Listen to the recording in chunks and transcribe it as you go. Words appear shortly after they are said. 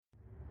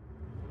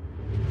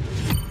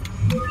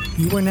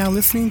You are now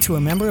listening to a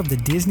member of the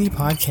Disney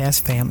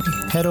Podcast family.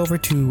 Head over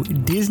to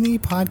Disney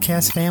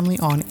Podcast Family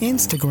on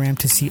Instagram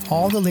to see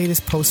all the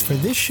latest posts for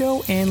this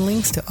show and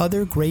links to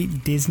other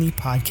great Disney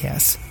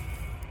podcasts.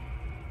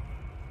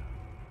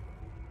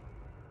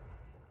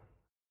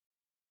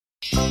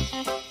 Hiya!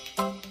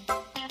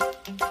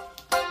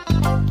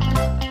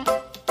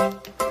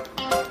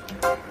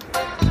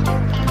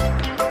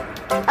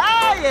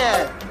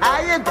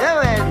 How you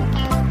doing?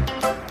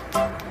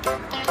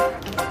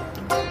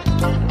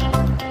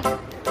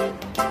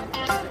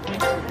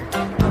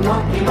 I'm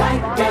walking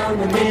right down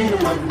the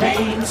middle of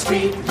Main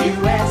Street,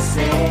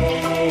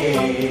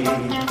 USA.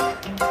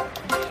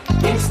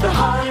 It's the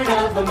heart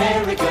of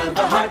America,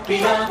 the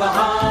heartbeat of a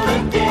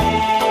holiday.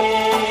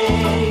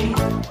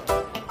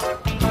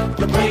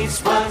 The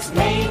place was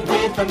made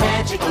with a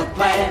magical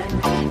plan,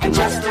 and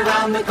just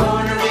around the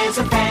corner is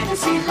a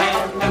fantasy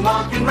land. I'm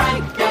walking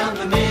right down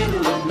the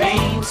middle of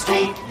Main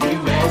Street,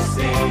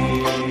 USA.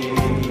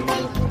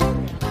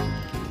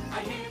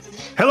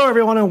 Hello,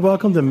 everyone, and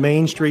welcome to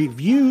Main Street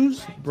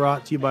Views,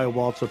 brought to you by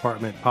Walt's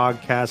Apartment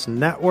Podcast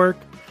Network.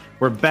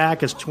 We're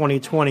back. It's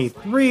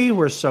 2023.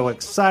 We're so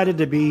excited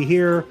to be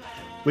here.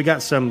 We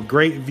got some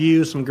great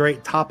views, some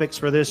great topics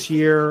for this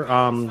year.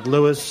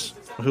 Lewis,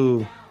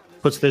 who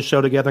puts this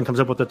show together and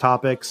comes up with the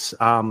topics,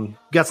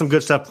 got some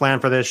good stuff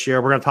planned for this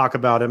year. We're going to talk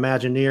about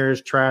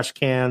Imagineers, trash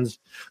cans,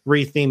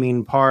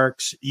 retheming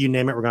parks, you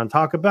name it. We're going to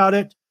talk about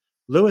it.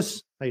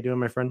 Lewis, how you doing,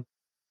 my friend?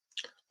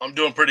 I'm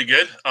doing pretty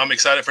good. I'm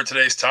excited for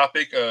today's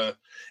topic. It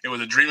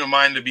was a dream of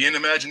mine to be an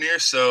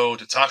Imagineer, so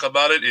to talk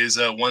about it is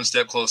one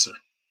step closer.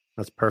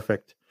 That's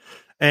perfect.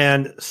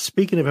 And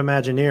speaking of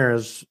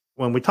Imagineers,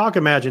 when we talk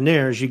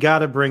Imagineers, you got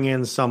to bring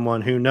in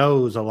someone who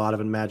knows a lot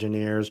of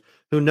Imagineers,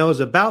 who knows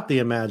about the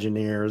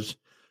Imagineers,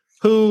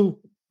 who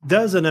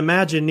does an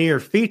Imagineer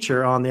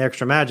feature on the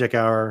Extra Magic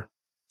Hour.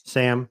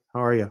 Sam,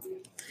 how are you?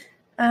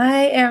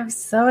 I am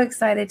so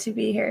excited to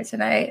be here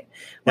tonight.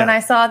 When I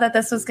saw that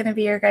this was going to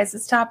be your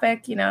guys'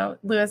 topic, you know,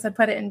 Lewis had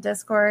put it in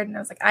Discord, and I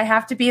was like, I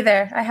have to be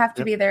there. I have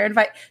to be there.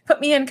 Put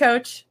me in,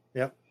 coach.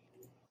 Yep.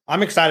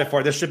 I'm excited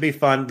for it. This should be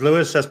fun.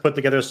 Lewis has put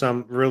together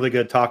some really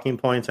good talking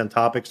points and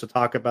topics to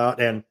talk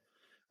about. And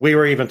we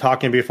were even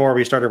talking before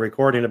we started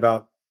recording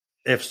about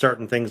if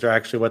certain things are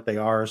actually what they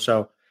are.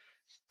 So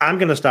I'm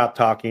going to stop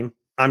talking.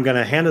 I'm going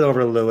to hand it over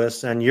to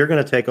Lewis, and you're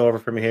going to take over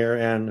from here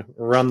and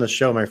run the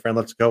show, my friend.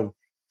 Let's go.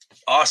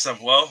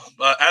 Awesome. Well,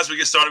 as we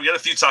get started, we got a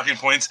few talking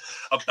points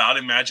about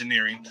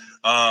Imagineering.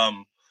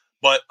 But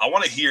I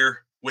want to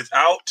hear,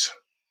 without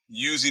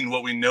using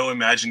what we know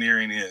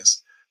Imagineering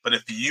is, but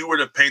if you were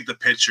to paint the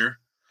picture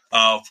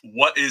of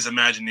what is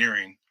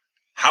Imagineering,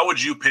 how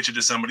would you pitch it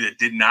to somebody that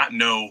did not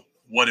know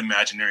what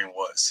Imagineering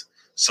was?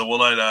 So we'll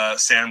let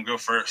Sam go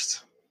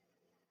first.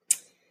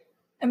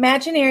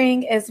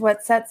 Imagineering is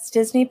what sets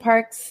Disney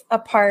parks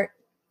apart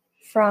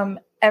from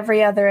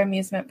every other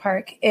amusement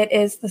park. It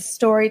is the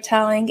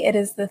storytelling. It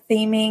is the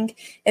theming.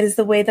 It is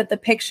the way that the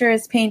picture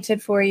is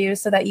painted for you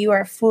so that you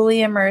are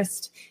fully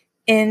immersed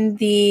in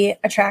the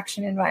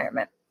attraction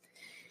environment.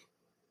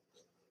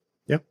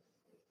 Yep.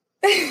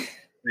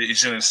 You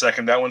going to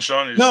second that one,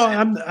 Sean? No,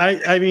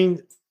 I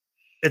mean,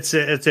 it's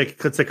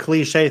a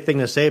cliche thing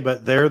to say,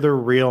 but they're the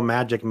real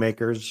magic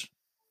makers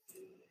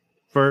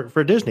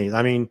for Disney.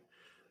 I mean,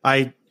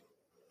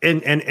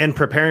 in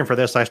preparing for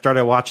this, I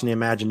started watching the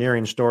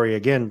Imagineering story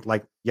again,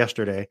 like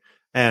yesterday.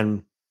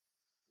 And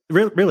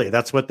really,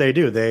 that's what they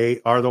do.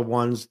 They are the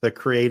ones, the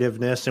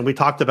creativeness. And we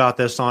talked about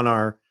this on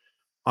our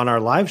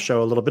live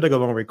show a little bit ago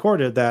when we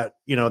recorded that,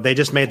 you know, they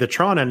just made the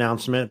Tron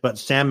announcement, but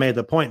Sam made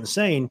the point in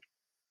saying,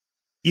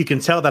 you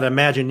can tell that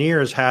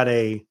Imagineers had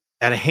a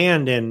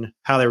hand in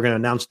how they were going to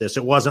announce this.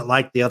 It wasn't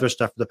like the other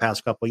stuff for the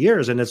past couple of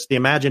years. And it's the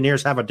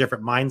Imagineers have a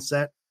different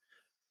mindset.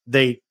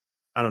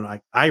 I don't know.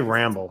 I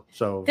ramble.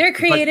 So they're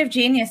creative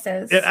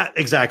geniuses.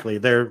 Exactly.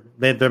 They're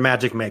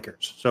magic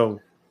makers.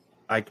 So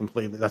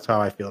that's how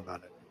I feel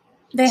about it.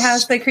 They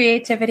house the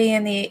creativity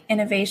and the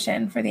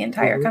innovation for the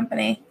entire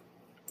company.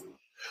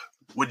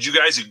 Would you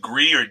guys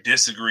agree or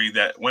disagree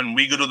that when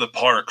we go to the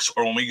parks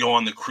or when we go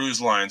on the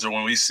cruise lines or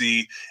when we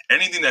see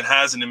anything that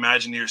has an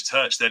Imagineer's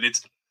touch, that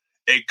it's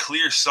a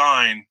clear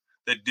sign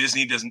that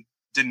Disney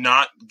did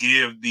not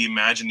give the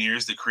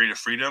Imagineers the creative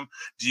freedom?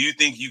 Do you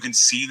think you can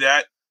see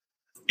that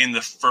in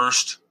the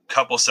first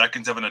couple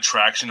seconds of an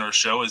attraction or a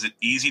show? Is it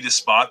easy to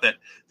spot that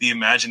the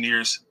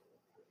Imagineers'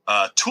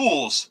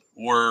 tools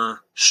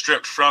were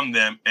stripped from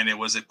them and it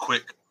was a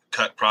quick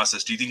cut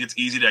process? Do you think it's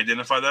easy to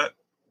identify that?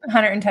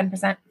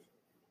 110%.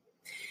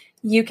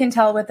 You can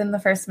tell within the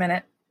first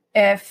minute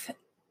if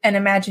an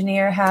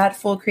Imagineer had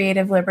full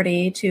creative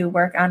liberty to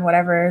work on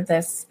whatever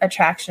this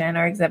attraction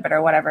or exhibit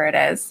or whatever it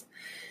is.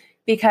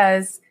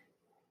 Because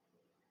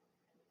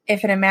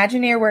if an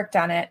Imagineer worked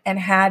on it and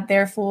had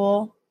their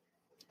full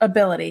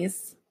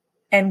abilities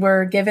and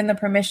were given the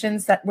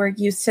permissions that we're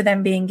used to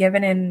them being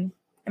given in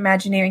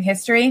Imagineering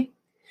history,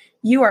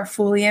 you are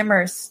fully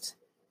immersed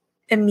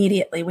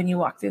immediately when you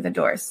walk through the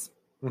doors.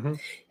 Mm-hmm.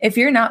 If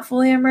you're not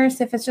fully immersed,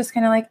 if it's just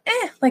kind of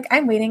like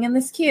I'm waiting in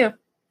this queue,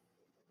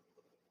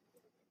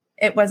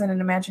 it wasn't an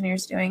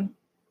Imagineer's doing.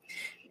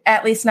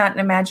 At least not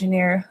an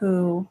Imagineer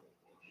who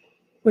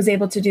was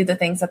able to do the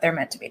things that they're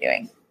meant to be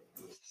doing.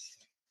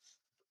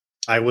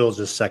 I will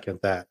just second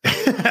that.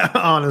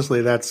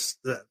 Honestly, that's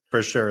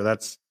for sure.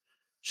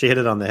 She hit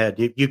it on the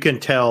head. You can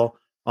tell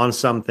on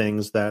some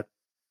things that,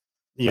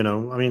 you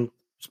know, I mean,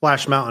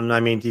 Splash Mountain, I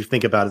mean, you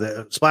think about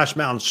it, Splash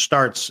Mountain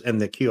starts in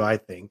the queue, I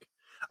think.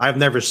 I've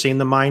never seen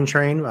the Mine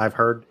Train. I've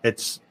heard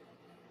it's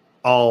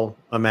all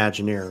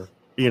Imagineer,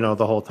 you know,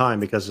 the whole time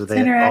because of the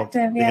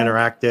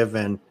interactive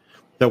and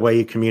the way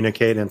you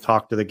communicate and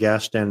talk to the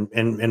guest and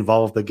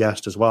involve the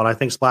guest as well. And I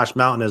think Splash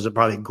Mountain is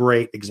probably a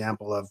great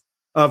example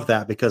of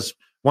that, because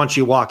once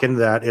you walk into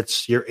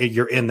that,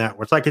 you're in that.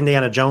 It's like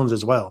Indiana Jones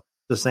as well.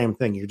 The same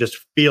thing. You just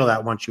feel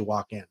that once you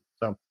walk in.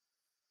 So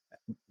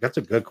that's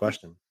a good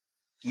question.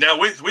 Now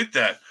with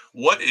that,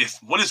 what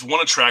is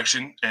one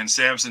attraction, and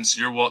Sam, since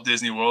you're Walt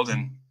Disney World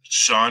and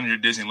Sean, you're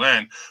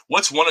Disneyland,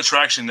 what's one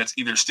attraction that's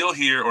either still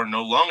here or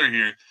no longer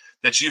here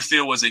that you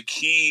feel was a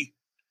key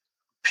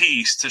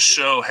piece to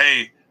show,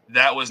 hey,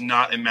 that was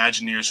not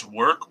Imagineer's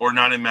work or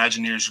not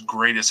Imagineer's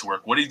greatest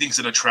work? What do you think is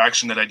an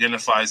attraction that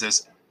identifies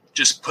as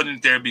just putting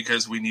it there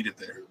because we need it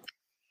there?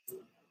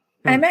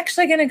 I'm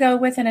actually going to go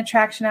with an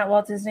attraction at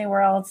Walt Disney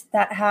World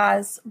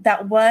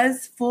that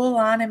was full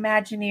on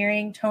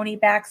Imagineering, Tony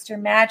Baxter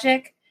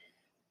magic,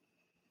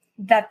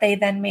 that they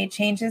then made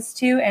changes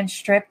to and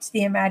stripped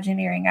the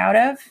Imagineering out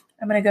of.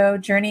 I'm going to go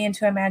Journey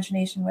into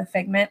Imagination with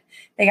Figment.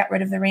 They got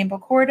rid of the Rainbow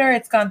Corridor.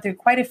 It's gone through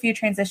quite a few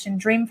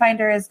transitions.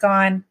 Dreamfinder is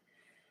gone.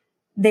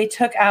 They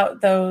took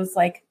out those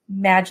like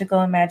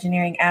magical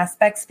Imagineering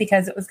aspects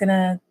because it was going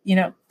to, you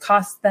know,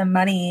 cost them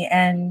money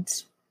and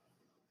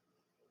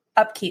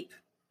upkeep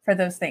for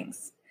those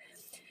things.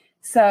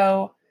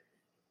 So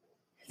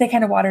they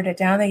kind of watered it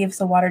down. They gave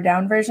us a watered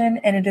down version,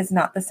 and it is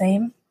not the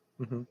same.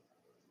 Mm-hmm.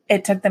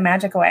 It took the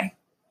magic away.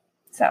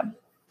 So I'm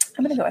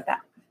going to go with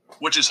that.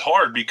 Which is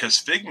hard because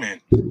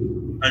Figment,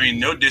 I mean,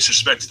 no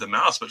disrespect to the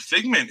mouse, but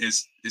Figment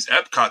is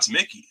Epcot's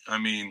Mickey. I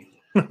mean,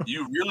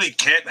 you really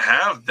can't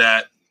have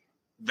that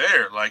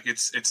there. Like,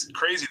 it's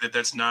crazy that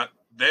that's not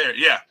there.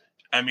 Yeah.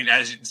 I mean,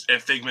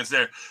 if Figment's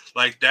there,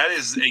 like, that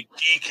is a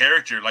key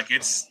character. Like,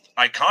 it's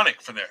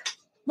iconic for there.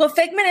 Well,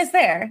 Figment is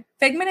there.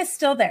 Figment is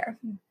still there.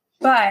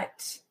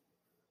 But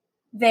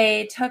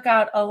they took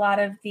out a lot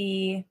of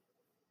the...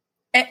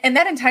 And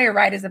that entire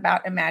ride is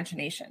about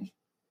imagination.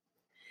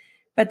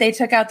 But they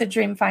took out the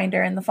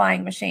Dreamfinder and the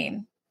Flying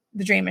Machine,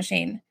 the Dream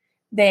Machine.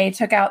 They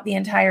took out the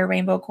entire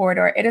Rainbow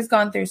Corridor. It has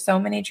gone through so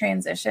many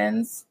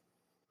transitions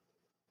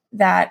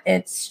that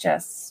it's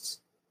just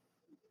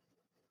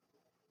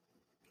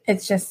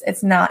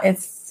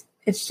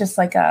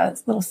like a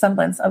little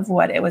semblance of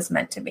what it was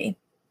meant to be.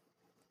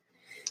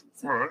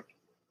 So. All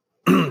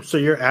right. So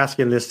you're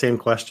asking this same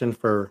question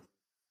for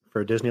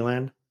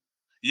Disneyland?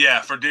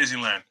 Yeah, for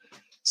Disneyland.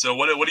 So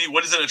what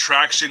is an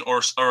attraction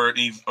or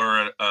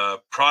a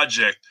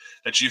project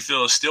that you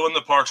feel is still in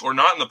the parks or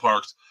not in the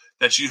parks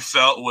that you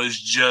felt was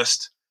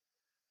just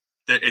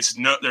that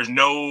there's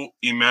no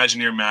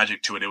Imagineer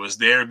magic to it? It was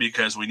there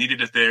because we needed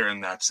it there,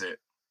 and that's it.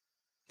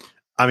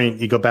 I mean,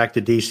 you go back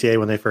to DCA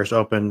when they first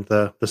opened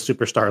the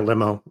Superstar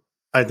limo.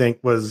 I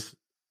think was,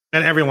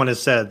 and everyone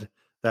has said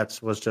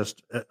was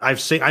just. I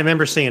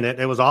remember seeing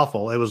it. It was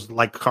awful. It was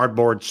like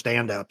cardboard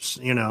stand-ups,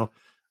 you know.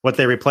 What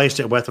they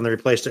replaced it with, when they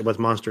replaced it with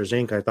Monsters,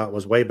 Inc., I thought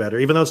was way better.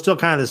 Even though it's still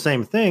kind of the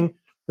same thing,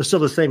 it's still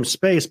the same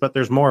space, but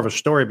there's more of a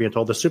story being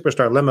told. The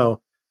Superstar limo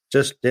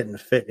just didn't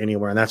fit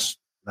anywhere, and that's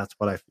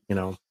what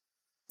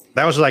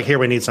that was like, here,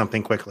 we need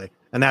something quickly.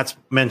 And that's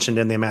mentioned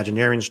in the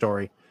Imagineering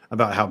story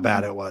about how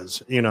bad it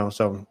was, you know.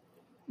 So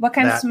what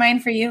comes to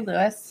mind for you,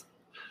 Lewis?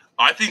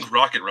 I think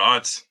Rocket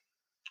Rods.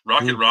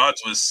 Rocket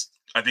Rods was,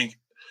 I think,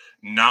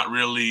 not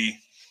really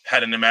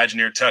had an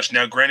Imagineer touch.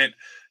 Now, granted,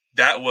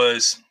 that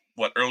was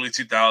early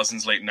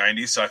 2000s, late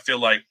 90s. So I feel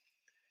like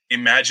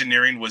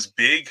Imagineering was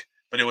big,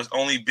 but it was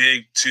only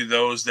big to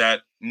those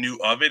that knew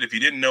of it. If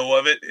you didn't know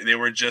of it, they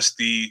were just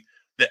the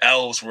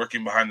elves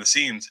working behind the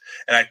scenes.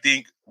 And I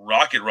think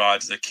Rocket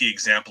Rods is a key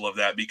example of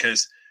that,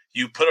 because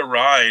you put a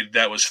ride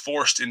that was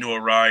forced into a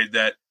ride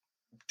that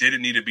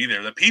didn't need to be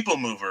there. The People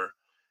Mover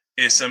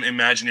is some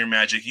Imagineer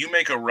magic. You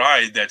make a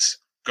ride that's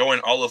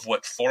going all of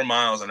 4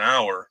 miles an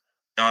hour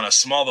on a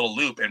small little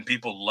loop, and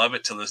people love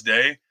it to this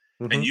day.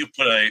 Mm-hmm. And you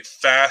put a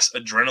fast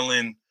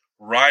adrenaline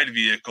ride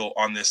vehicle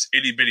on this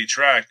itty bitty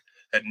track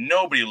that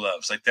nobody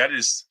loves. Like, that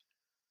is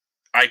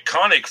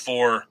iconic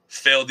for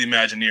failed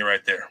Imagineer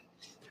right there.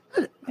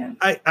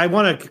 I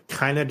want to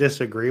kind of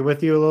disagree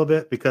with you a little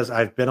bit, because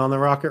I've been on the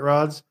Rocket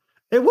Rods.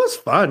 It was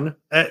fun,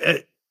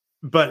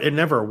 but it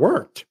never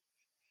worked.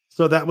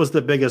 So that was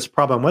the biggest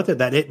problem with it,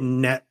 that it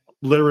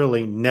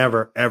literally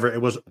never, ever,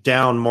 it was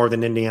down more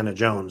than Indiana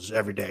Jones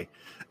every day.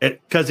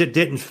 Because it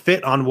didn't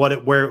fit on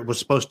where it was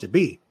supposed to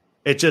be.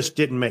 It just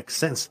didn't make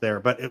sense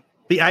there. But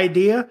the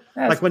idea,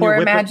 like when you're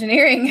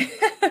Imagineering.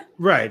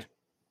 Right.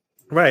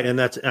 And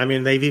that's, I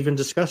mean, they've even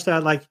discussed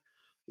that, like,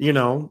 you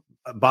know,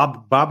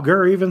 Bob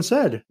Gurr even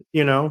said,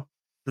 you know,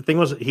 the thing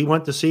was, he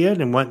went to see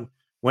it and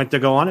went to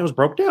go on. It was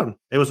broke down.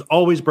 It was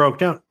always broke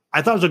down.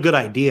 I thought it was a good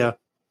idea.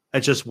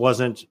 It just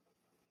wasn't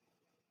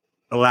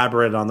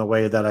elaborate on the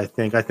way that I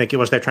think it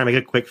was they're trying to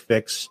make a quick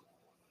fix,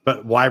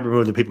 but why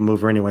remove the people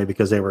mover anyway?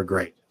 Because they were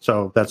great.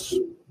 So that's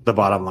the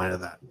bottom line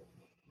of that.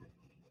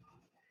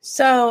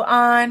 So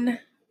on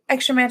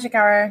Extra Magic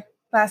Hour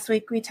last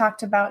week, we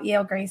talked about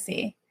Yale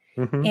Gracie.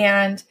 Mm-hmm.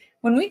 And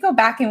when we go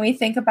back and we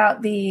think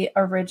about the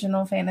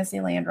original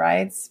Fantasyland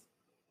rides,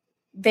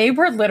 they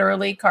were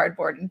literally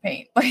cardboard and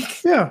paint.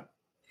 Like, yeah.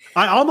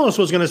 I almost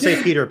was going to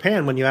say Peter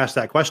Pan when you asked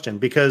that question,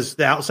 because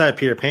the outside of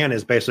Peter Pan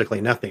is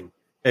basically nothing.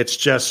 It's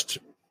just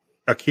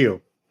a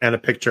queue and a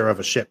picture of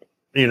a ship,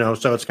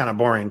 so it's kind of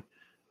boring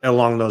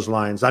along those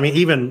lines. I mean,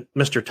 even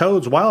Mr.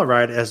 Toad's Wild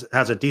Ride has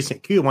a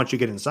decent queue once you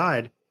get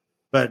inside,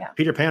 but yeah.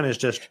 Peter Pan is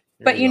just.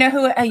 But you know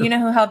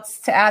who helps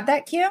to add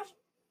that queue?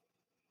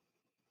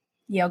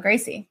 Yale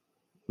Gracie.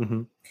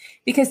 Mm-hmm.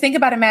 Because think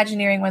about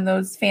Imagineering when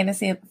those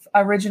fantasy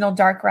original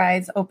dark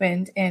rides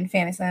opened in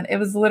Fantasyland. It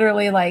was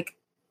literally like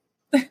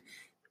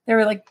they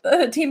were like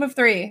a team of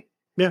 3,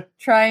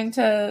 trying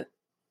to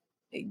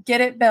get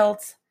it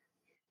built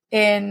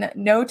in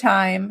no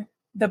time.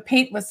 The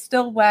paint was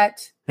still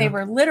wet. They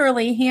were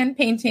literally hand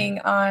painting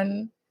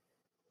on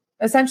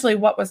essentially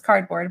what was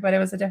cardboard, but it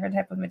was a different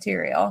type of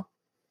material.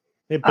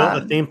 They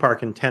built a theme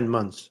park in 10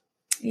 months.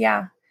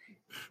 Yeah.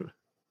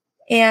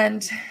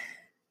 And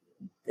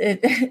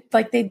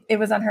it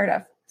was unheard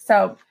of.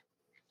 So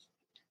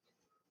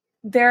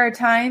there are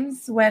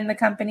times when the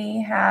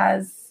company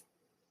has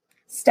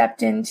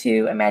stepped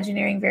into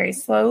Imagineering very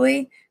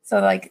slowly. So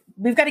like,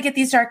 we've got to get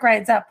these dark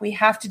rides up. We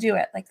have to do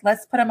it. Like,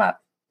 let's put them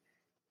up.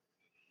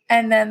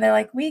 And then they're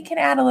like, we can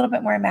add a little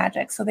bit more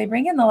magic. So they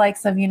bring in the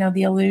likes of, the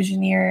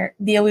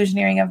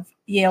Illusioneering of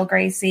Yale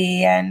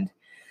Gracie and,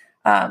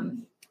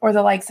 or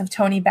the likes of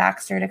Tony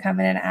Baxter to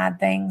come in and add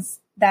things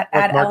that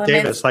add Mark elements.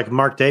 Davis, like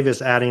Mark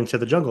Davis adding to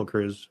the Jungle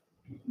Cruise.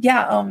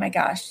 Yeah. Oh my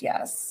gosh.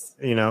 Yes.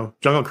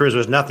 Jungle Cruise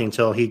was nothing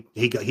until he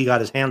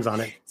got his hands on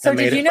it. So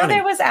did you know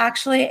there was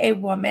actually a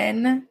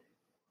woman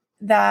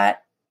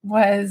that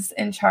was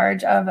in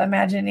charge of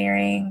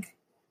Imagineering,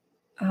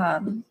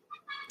 and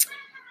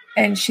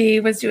she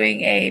was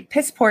doing a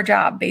piss poor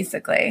job,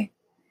 basically.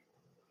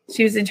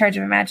 She was in charge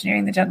of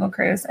Imagineering the Jungle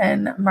Cruise,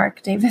 and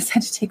Mark Davis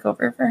had to take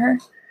over for her.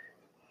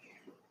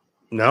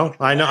 No,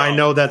 I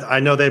know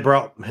they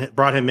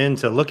brought him in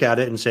to look at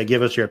it and say,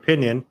 give us your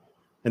opinion.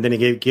 And then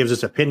he gives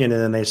his opinion,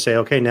 and then they say,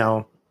 okay,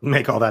 now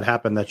make all that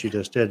happen that you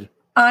just did.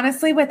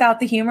 Honestly, without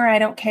the humor, I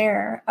don't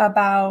care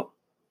about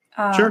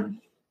sure.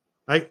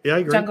 I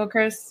agree. Jungle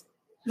Cruise.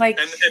 Like,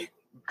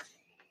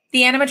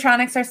 the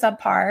animatronics are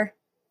subpar.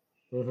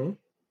 Mm-hmm.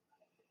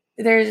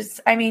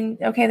 There's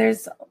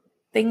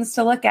things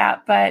to look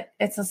at, but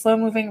it's a slow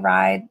moving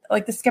ride.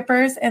 Like, the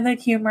skippers and the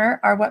humor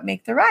are what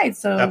make the ride.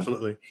 So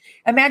absolutely.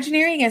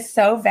 Imagineering is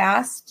so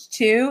vast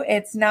too.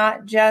 It's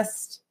not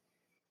just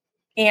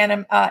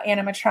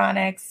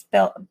animatronics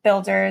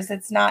builders.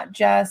 It's not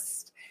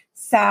just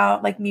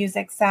sound, like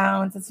music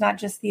sounds. It's not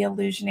just the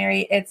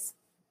illusionary. It's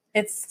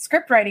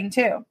script writing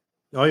too.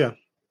 Oh yeah.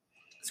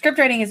 Script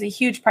writing is a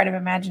huge part of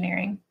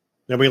Imagineering.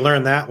 And we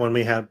learned that when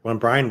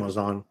Brian was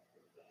on.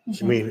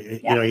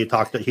 Mm-hmm. He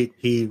talked that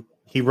he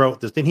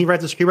wrote this. Didn't he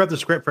write this? He wrote the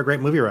script for a Great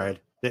Movie Ride,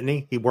 didn't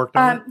he? He worked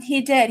on it.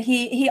 He did.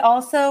 He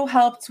also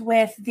helped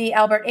with the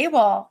Albert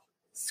Abel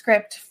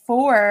script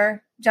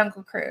for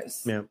Jungle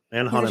Cruise. Yeah,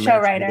 and he's Haunted a show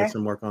Mansion writer. He did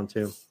some work on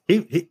too.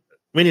 We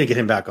need to get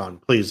him back on,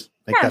 please.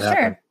 Make that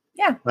happen. Sure.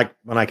 Yeah, like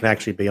when I can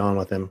actually be on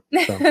with him.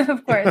 So.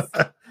 Of course.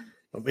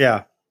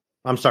 Yeah,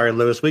 I'm sorry,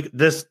 Lewis.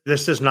 This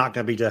is not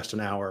going to be just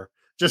an hour.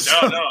 No,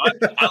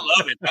 I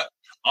love it.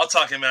 I'll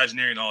talk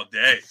Imagineering all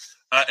day.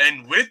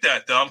 And with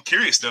that, though, I'm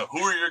curious, though, who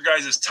are your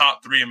guys'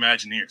 top 3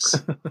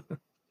 Imagineers?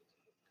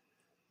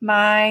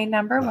 My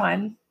number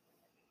 1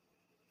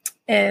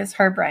 is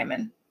Herb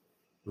Ryman.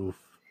 Oof.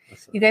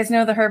 You guys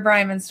know the Herb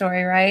Ryman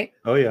story, right?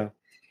 Oh, yeah.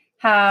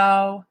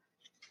 How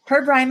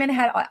Herb Ryman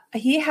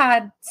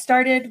had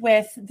started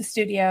with the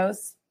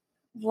studios,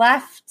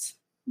 left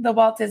the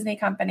Walt Disney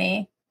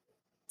Company,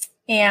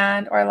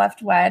 or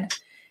left WED.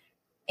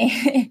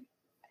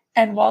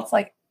 And Walt's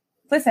like,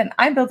 listen,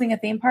 I'm building a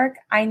theme park.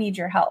 I need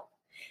your help.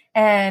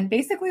 And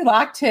basically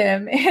locked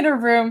him in a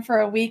room for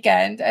a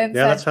weekend and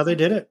said, that's how they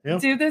did it. Yeah.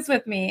 Do this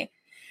with me.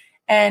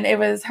 And it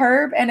was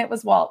Herb and it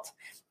was Walt.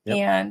 Yep.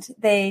 And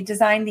they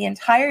designed the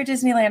entire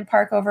Disneyland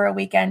park over a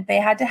weekend. They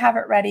had to have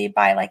it ready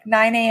by like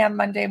 9 a.m.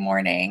 Monday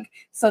morning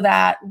so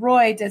that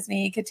Roy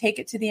Disney could take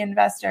it to the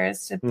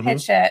investors to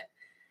pitch it.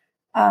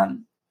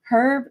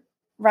 Herb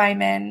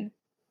Ryman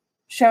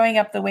showing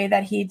up the way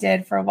that he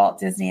did for Walt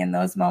Disney in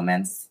those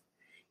moments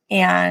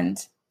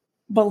and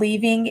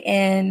believing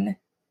in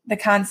the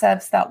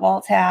concepts that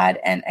Walt had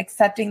and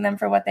accepting them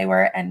for what they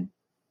were and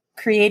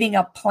creating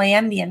a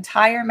plan, the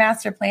entire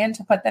master plan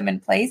to put them in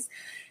place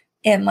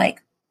in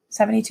like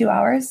 72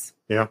 hours.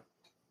 Yeah.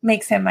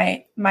 Makes him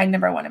my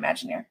number 1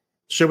 Imagineer.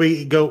 Should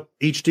we go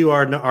each do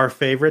our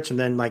favorites and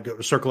then like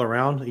circle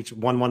around each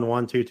 1, 1,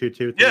 1, 2, 2,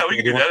 2? Yeah, we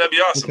can do that. That'd be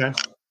awesome.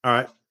 Okay. All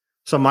right.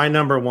 So my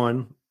number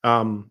 1,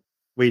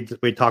 we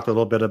talked a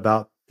little bit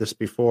about this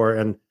before,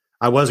 and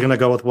I was going to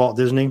go with Walt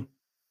Disney,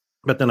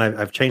 but then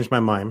I've changed my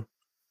mind.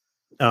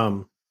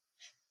 I'm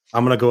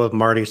going to go with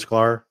Marty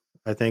Sklar.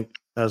 I think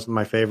as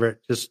my favorite,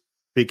 just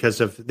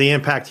because of the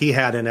impact he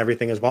had and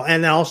everything as well.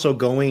 And also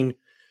going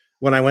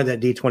when I went to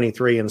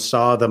D23 and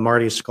saw the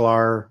Marty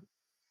Sklar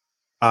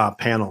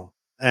panel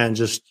and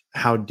just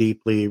how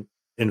deeply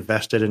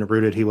invested and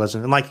rooted he was.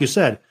 And like you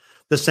said,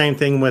 the same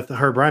thing with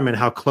Herb Ryman,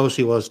 how close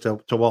he was to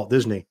Walt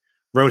Disney,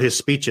 wrote his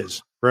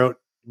speeches, wrote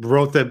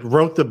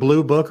the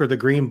blue book or the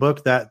green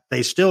book that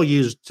they still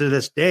use to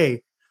this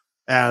day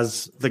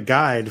as the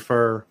guide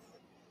for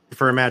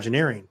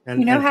Imagineering.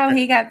 And how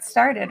he got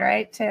started,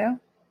 right? Too.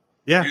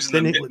 Yeah.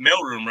 Using the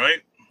mailroom,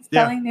 right?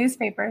 Selling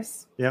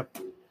newspapers. Yep.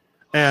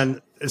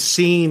 And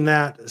seeing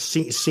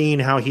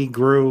how he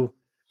grew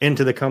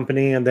into the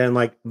company and then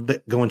like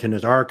going to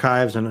his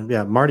archives and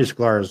Marty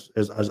Sklar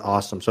is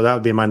awesome. So that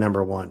would be my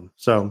number one.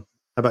 So how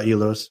about you,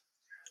 Lewis?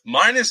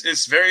 Mine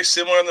is very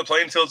similar on the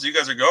playing fields you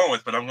guys are going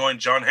with, but I'm going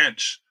John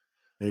Hench.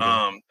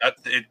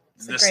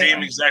 The same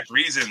one. Exact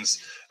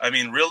reasons. I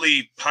mean,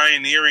 really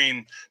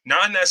pioneering,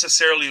 not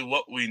necessarily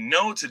what we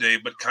know today,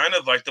 but kind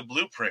of like the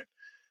blueprint.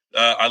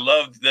 I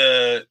love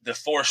the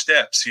 4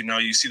 steps.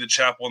 You see the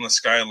chapel in the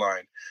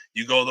skyline.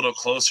 You go a little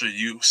closer,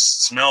 you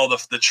smell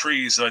the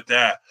trees like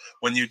that.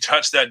 When you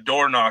touch that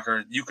door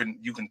knocker, you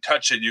can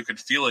touch it, you can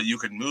feel it, you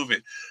can move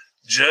it.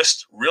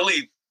 Just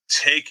really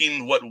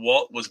taking what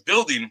Walt was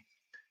building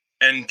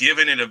and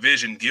giving it a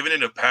vision, giving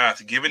it a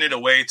path, giving it a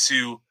way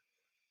to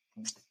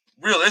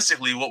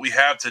realistically what we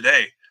have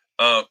today.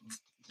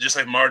 Just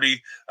like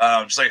Marty,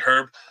 just like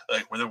Herb,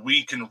 like whether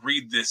we can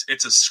read this,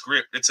 it's a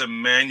script, it's a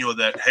manual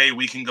that, hey,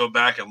 we can go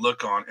back and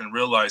look on and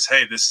realize,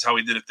 hey, this is how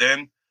we did it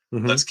then.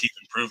 Mm-hmm. Let's keep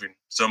improving.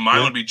 So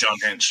mine would be John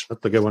Hench.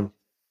 That's a good one.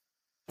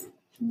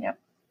 Yep.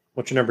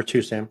 What's your number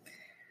 2, Sam?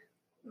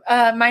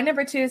 My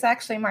number 2 is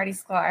actually Marty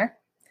Sklar.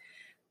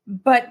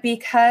 But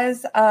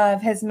because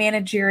of his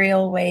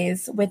managerial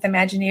ways with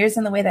Imagineers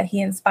and the way that he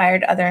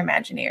inspired other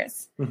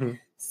Imagineers. Mm-hmm.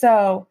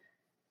 So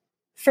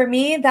for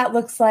me, that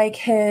looks like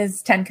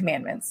his 10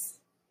 Commandments.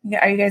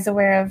 Are you guys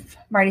aware of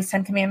Marty's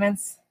 10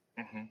 Commandments?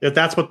 Mm-hmm. If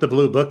that's what the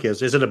blue book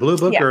is it a blue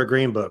book or a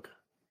green book?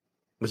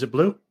 Was it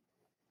blue?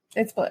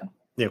 It's blue.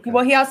 Yeah, okay.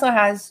 Well, he also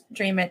has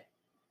Dream It,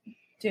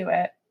 Do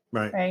It.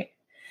 Right.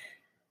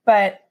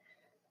 But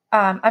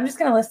I'm just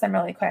going to list them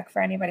really quick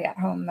for anybody at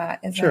home that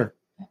isn't. Sure.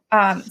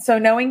 So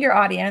knowing your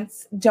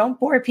audience, don't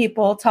bore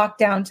people, talk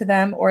down to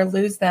them, or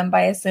lose them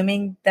by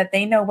assuming that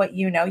they know what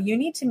you know. You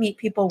need to meet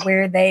people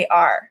where they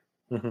are.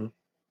 Mm-hmm.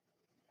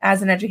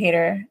 As an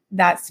educator,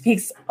 that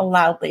speaks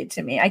loudly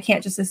to me. I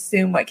can't just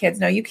assume what kids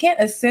know. You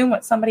can't assume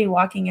what somebody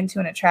walking into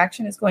an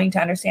attraction is going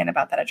to understand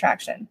about that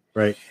attraction.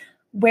 Right.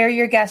 Wear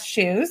your guest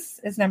shoes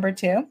is number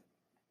 2,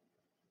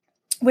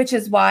 which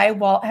is why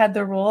Walt had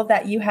the rule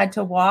that you had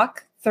to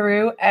walk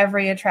through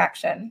every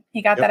attraction.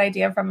 He got that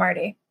idea from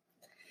Marty.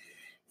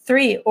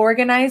 3,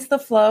 organize the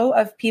flow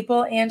of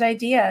people and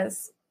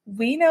ideas.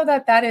 We know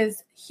that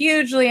is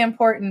hugely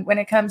important when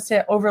it comes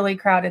to overly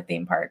crowded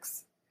theme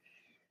parks.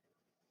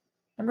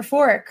 Number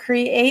 4,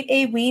 create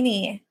a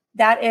weenie.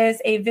 That is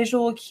a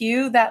visual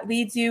cue that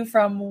leads you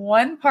from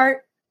one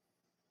part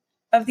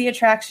of the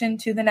attraction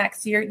to the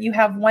next. You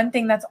have one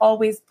thing that's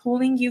always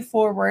pulling you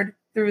forward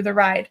through the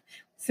ride,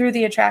 through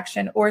the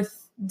attraction, or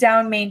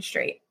down Main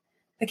Street.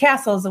 The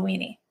castle is a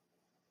weenie.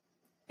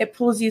 It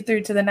pulls you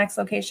through to the next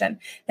location.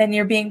 Then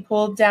you're being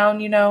pulled down,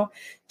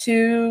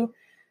 to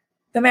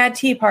the Mad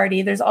Tea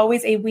Party. There's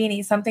always a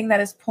weenie, something that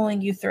is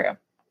pulling you through.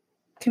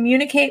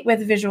 Communicate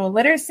with visual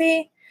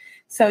literacy.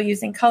 So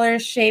using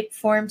colors, shape,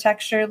 form,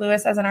 texture.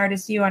 Lewis, as an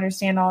artist, you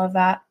understand all of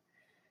that.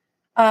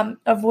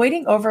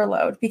 Avoiding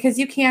overload, because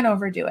you can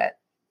overdo it.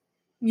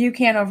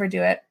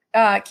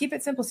 Keep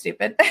it simple,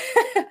 stupid.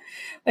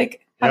 How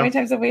many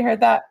times have we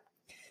heard that?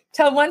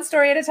 Tell one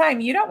story at a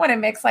time. You don't want to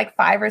mix like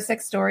 5 or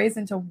 6 stories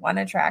into one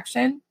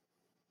attraction.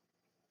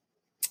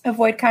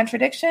 Avoid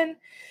contradiction.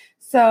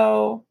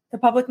 So the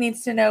public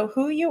needs to know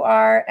who you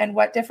are and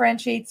what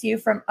differentiates you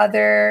from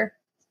other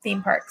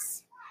theme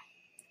parks.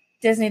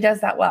 Disney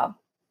does that well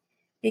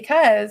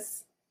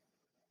because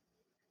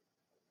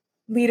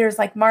leaders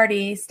like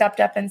Marty stepped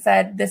up and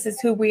said, this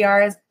is who we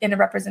are as in a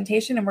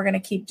representation, and we're going to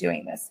keep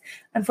doing this.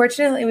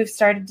 Unfortunately, we've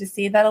started to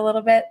see that a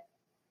little bit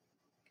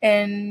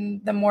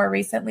in the more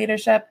recent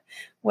leadership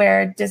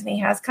where Disney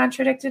has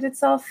contradicted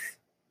itself.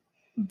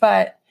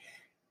 But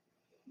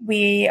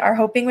we are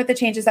hoping with the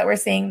changes that we're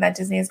seeing that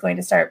Disney is going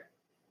to start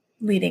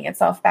leading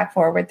itself back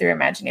forward through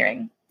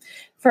Imagineering.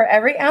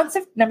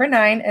 Number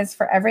 9 is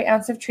for every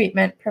ounce of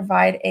treatment,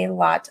 provide a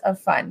lot of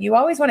fun. You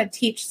always want to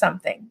teach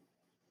something.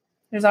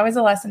 There's always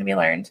a lesson to be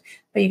learned,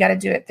 but you got to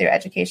do it through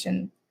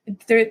education,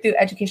 through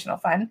educational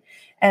fun,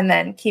 and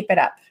then keep it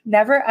up.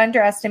 Never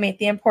underestimate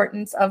the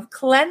importance of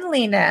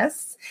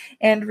cleanliness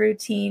and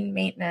routine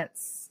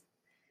maintenance.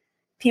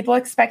 People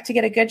expect to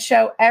get a good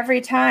show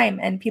every time,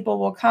 and people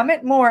will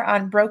comment more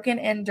on broken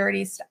and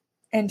dirty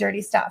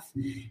stuff.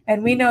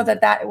 And we know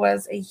that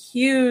was a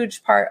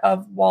huge part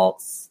of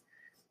Walt's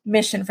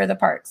mission for the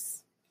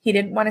parks. He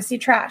didn't want to see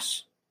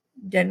trash.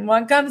 didn't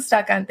want gum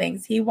stuck on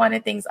things. He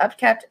wanted things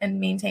upkept and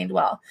maintained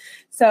well.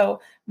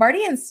 So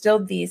Marty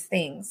instilled these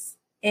things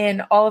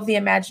in all of the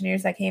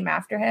Imagineers that came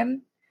after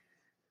him.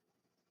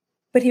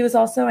 But he was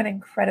also an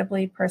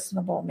incredibly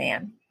personable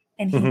man,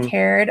 and he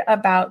cared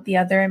about the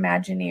other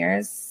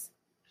Imagineers'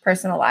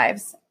 personal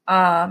lives.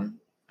 I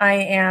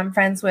am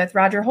friends with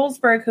Roger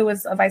Holzberg, who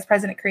was a vice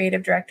president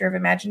creative director of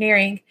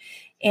Imagineering,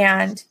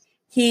 and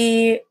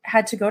he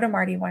had to go to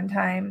Marty one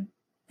time,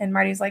 and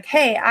Marty's like,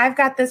 "Hey, I've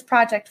got this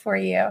project for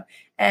you,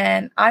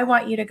 and I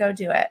want you to go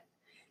do it."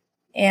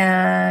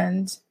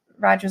 And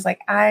Roger's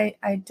like, I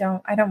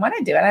don't want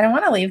to do it. I don't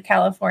want to leave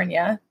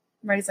California.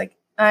 Marty's like,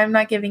 "I'm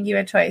not giving you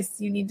a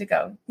choice. You need to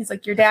go." He's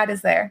like, "Your dad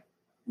is there.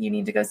 You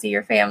need to go see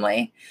your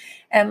family."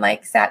 And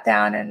like sat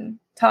down and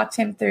talked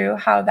him through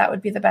how that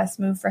would be the best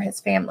move for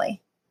his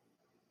family.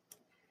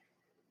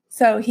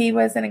 So he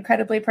was an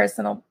incredibly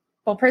personable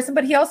person,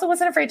 but he also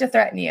wasn't afraid to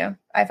threaten you.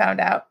 I found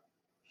out,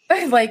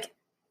 like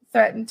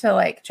threatened to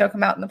like choke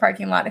him out in the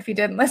parking lot if he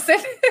didn't listen.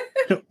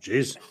 Oh,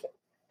 jeez.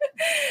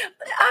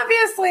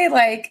 Obviously,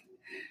 like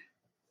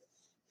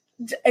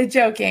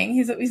joking.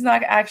 He's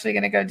not actually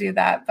going to go do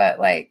that, but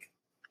like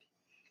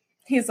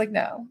he's like,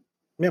 no.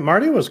 Yeah,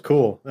 Marty was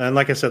cool, and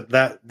like I said,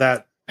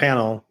 that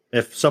panel.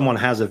 If someone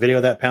has a video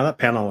of that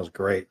panel was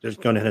great. Just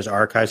going in his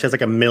archives, he has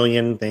like 1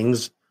 million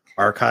things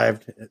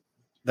archived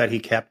that he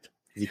kept.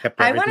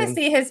 I want to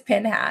see his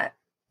pin hat.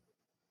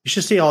 You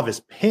should see all of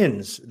his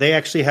pins. They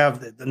actually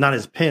have not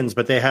his pins,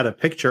 but they had a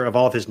picture of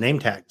all of his name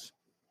tags.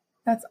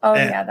 That's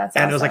awesome.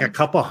 And it was like a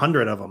couple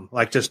hundred of them,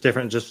 like just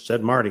different. Just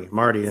said Marty in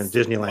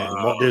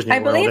Disneyland, Walt Disney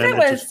World. I believe it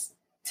was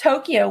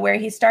Tokyo where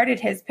he started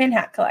his pin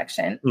hat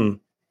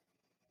collection.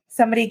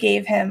 Somebody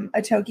gave him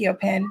a Tokyo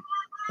pin.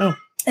 Oh.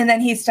 And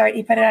then he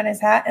put it on his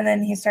hat, and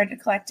then he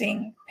started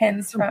collecting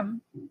pins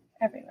from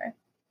everywhere.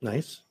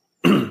 Nice.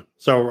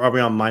 So are we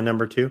on my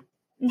number 2?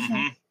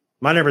 Mm-hmm.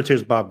 My number 2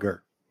 is Bob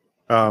Gurr.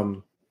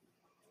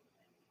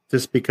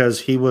 Just because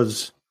he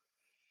was,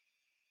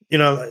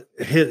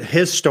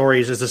 his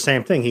stories is the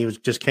same thing. He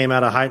just came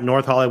out of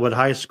North Hollywood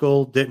High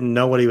School, didn't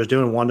know what he was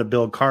doing, wanted to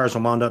build cars,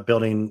 and wound up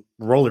building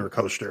roller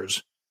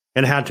coasters,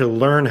 and had to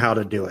learn how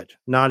to do it.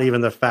 Not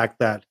even the fact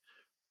that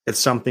it's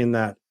something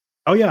that,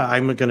 oh yeah,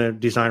 I'm going to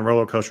design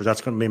roller coasters.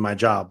 That's going to be my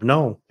job.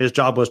 No, his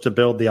job was to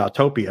build the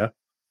Autopia,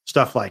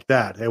 stuff like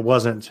that. It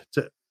wasn't,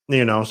 so.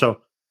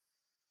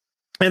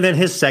 And then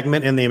his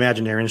segment in the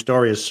Imagineering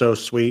story is so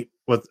sweet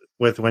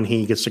with when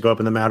he gets to go up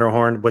in the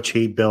Matterhorn, which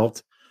he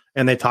built.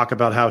 And they talk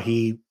about how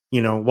he,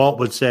 Walt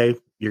would say,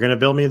 "You're going to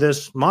build me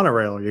this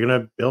monorail. You're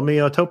going to build me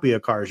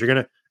Autopia cars.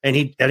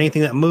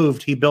 Anything that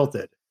moved, he built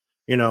it,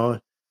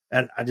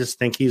 And I just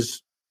think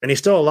he's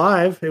still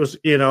alive. It was,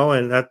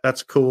 and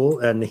that's cool.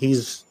 And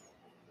he's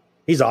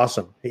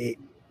awesome.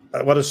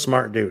 What a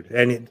smart dude.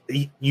 And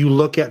you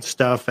look at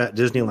stuff at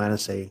Disneyland and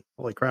say,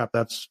 holy crap,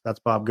 that's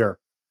Bob Gurr.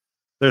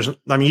 You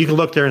can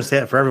look there and say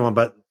it for everyone,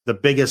 but the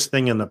biggest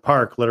thing in the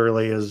park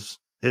literally is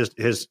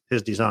his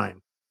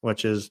design,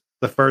 which is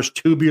the first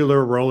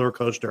tubular roller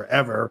coaster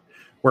ever,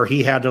 where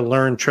he had to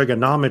learn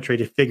trigonometry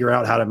to figure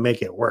out how to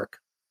make it work.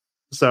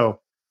 So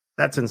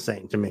that's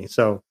insane to me.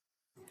 So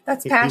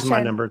that's passion. He's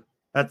my number.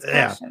 That's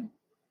passion. Yeah.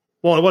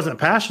 Well, it wasn't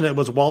passion. It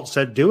was Walt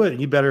said, do it.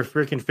 And you better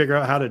freaking figure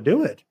out how to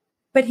do it.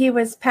 But he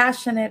was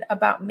passionate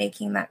about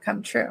making that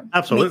come true.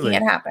 Absolutely.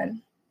 Making it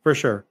happen. For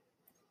sure.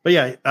 But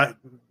yeah,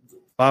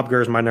 Bob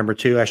Gurr is my number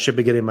 2. I should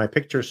be getting my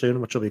picture soon,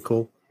 which will be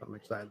cool. I'm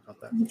excited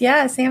about that.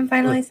 Yeah, Sam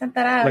finally sent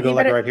that out. I'm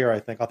gonna go right here, I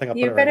think. I'll put it right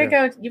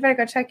here. You better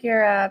go check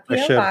your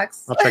PO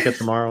box. I'll check it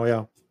tomorrow,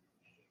 yeah.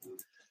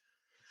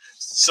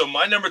 So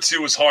my number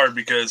 2 was hard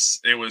because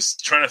it was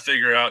trying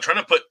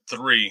to put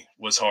 3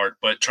 was hard,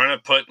 but trying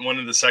to put one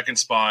in the second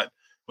spot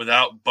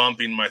without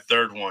bumping my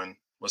third one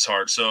was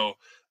hard. So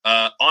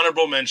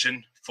honorable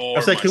mention for. I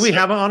was like, can we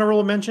have an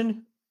honorable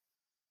mention?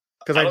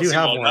 Because I do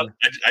have one.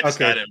 I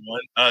just added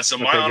one. So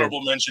my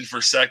honorable mention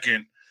for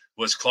second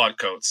was Claude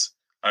Coates.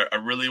 I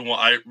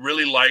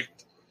really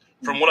liked,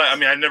 from what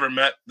I never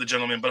met the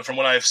gentleman, but from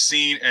what I've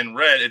seen and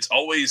read, it's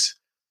always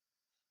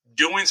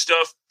doing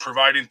stuff,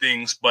 providing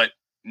things, but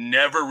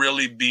never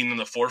really being in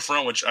the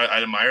forefront, which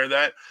I admire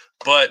that.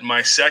 But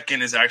my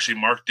second is actually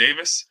Mark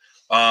Davis.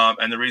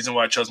 And the reason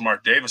why I chose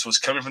Mark Davis was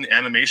coming from the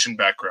animation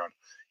background.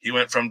 He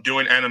went from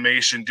doing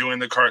animation, doing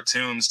the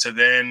cartoons, to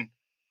then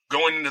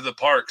going into the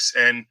parks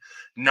and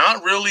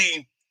not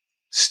really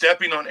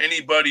stepping on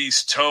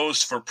anybody's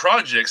toes for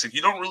projects. Like,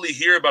 you don't really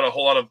hear about a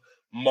whole lot of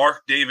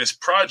Mark Davis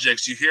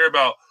projects. You hear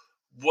about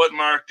what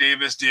Mark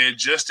Davis did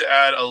just to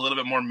add a little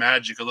bit more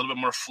magic, a little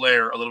bit more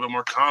flair, a little bit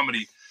more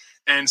comedy,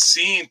 and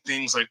seeing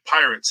things like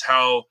Pirates,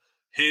 how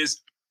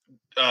his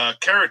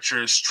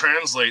characters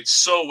translate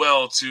so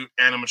well to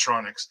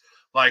animatronics.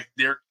 Like,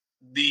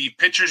 the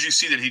pictures you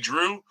see that he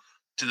drew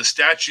to the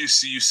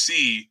statues you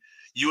see,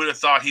 you would have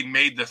thought he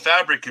made the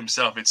fabric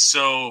himself. It's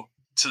so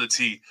to the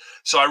T.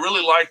 So I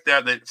really like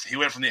that he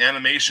went from the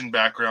animation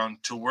background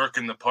to work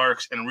in the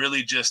parks and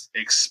really just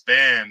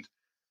expand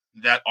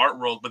that art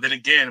world. But then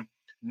again,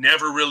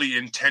 never really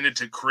intended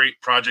to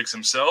create projects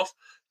himself,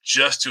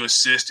 just to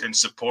assist and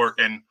support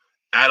and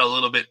add a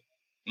little bit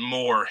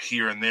more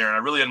here and there. And I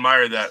really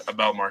admire that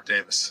about Mark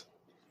Davis.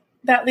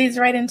 That leads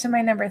right into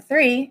my number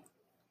 3,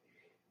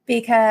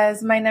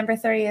 because my number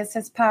 3 is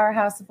his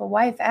powerhouse of a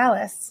wife,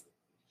 Alice.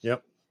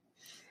 Yep.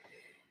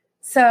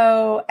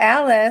 So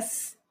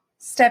Alice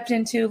stepped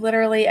into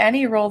literally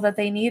any role that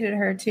they needed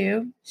her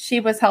to. She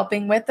was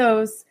helping with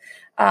those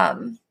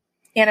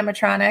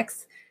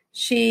animatronics.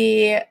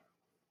 She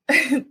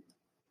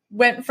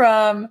went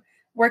from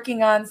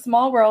working on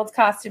Small World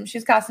costumes.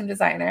 She's a costume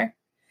designer.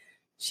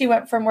 She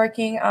went from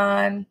working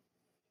on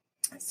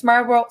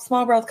Small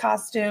World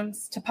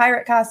costumes to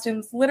pirate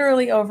costumes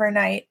literally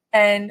overnight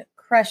and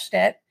crushed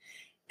it.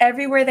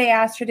 Everywhere they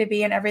asked her to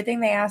be and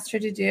everything they asked her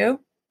to do,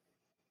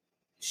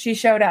 she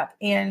showed up.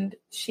 And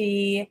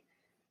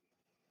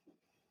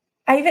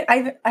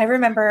I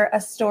remember a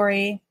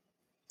story.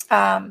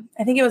 I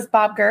think it was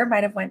Bob Gurr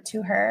might have went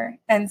to her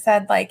and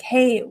said, like,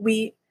 hey,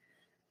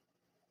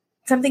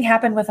 something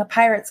happened with a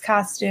pirate's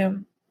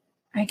costume.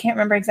 I can't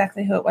remember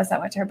exactly who it was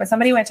that went to her, but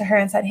somebody went to her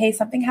and said, hey,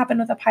 something happened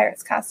with a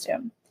pirate's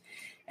costume.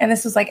 And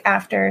this was like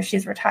after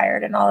she's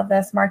retired and all of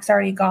this. Mark's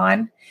already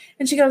gone.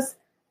 And she goes,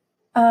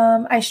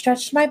 I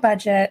stretched my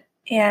budget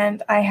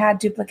and I had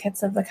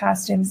duplicates of the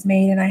costumes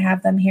made and I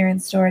have them here in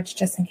storage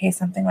just in case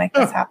something like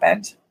this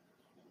happened.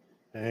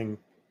 Dang.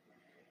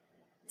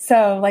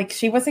 So like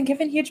she wasn't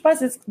given huge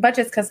budgets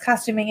because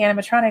costuming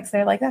animatronics,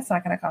 they're like, that's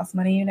not going to cost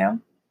money, you know?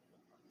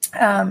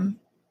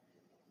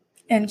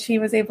 And she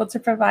was able to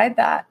provide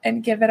that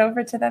and give it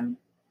over to them.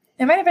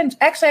 It might have been,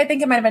 actually, I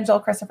think it might have been Joel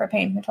Christopher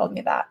Payne who told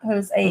me that,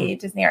 who's a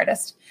Disney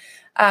artist.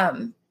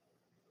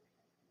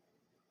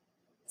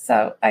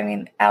 So, I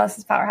mean,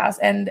 Alice's powerhouse,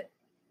 and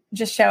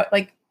just show,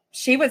 like,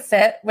 she would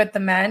sit with the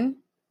men.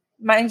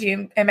 Mind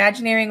you,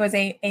 Imagineering was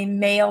a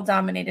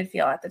male-dominated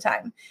field at the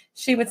time.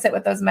 She would sit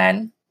with those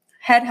men,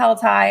 head held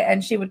high,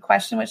 and she would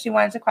question what she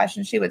wanted to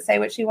question. She would say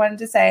what she wanted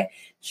to say.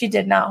 She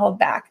did not hold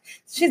back.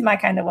 She's my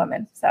kind of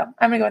woman. So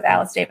I'm going to go with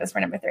Alice Davis for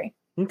number 3.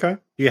 Okay.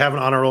 Do you have an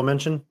honorable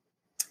mention?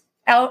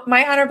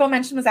 My honorable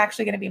mention was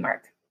actually going to be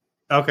Mark.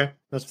 Okay.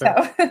 That's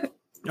fair. So.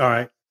 All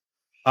right.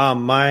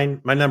 My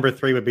number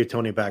 3 would be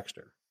Tony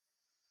Baxter.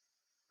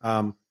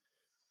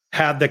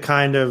 Had the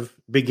kind of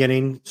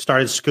beginning,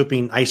 started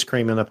scooping ice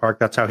cream in the park.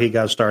 That's how he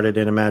got started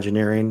in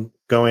Imagineering,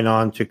 going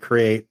on to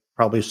create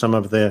probably some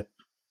of the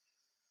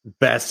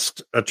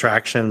best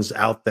attractions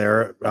out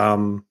there.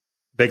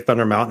 Big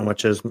Thunder Mountain,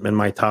 which is in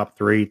my top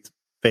 3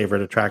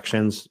 favorite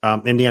attractions.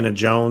 Indiana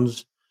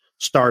Jones,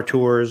 Star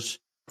Tours.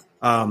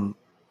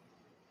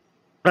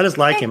 I just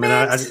like him.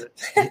 And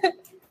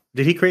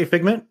did he create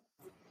Figment?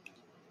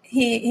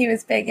 He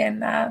was big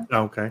in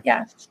okay.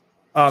 Yeah.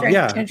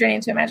 Journey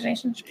into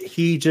Imagination.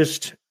 He's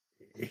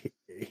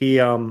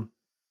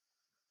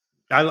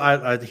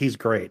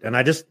great.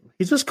 And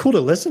he's just cool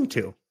to listen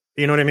to.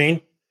 You know what I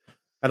mean?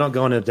 I don't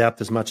go into depth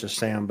as much as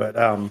Sam, but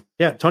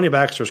Tony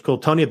Baxter's cool.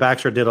 Tony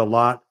Baxter did a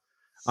lot.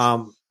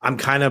 I'm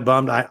kind of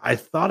bummed. I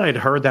thought I'd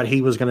heard that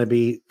he was going to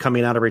be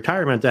coming out of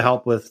retirement to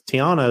help with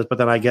Tiana's, but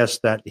then I guess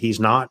that he's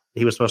not.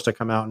 He was supposed to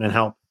come out and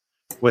help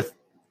with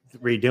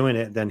redoing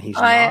it. Then he's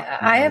not.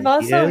 I have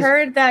also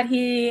heard that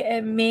he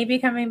may be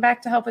coming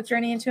back to help with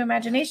Journey into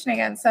Imagination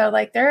again. So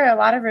like there are a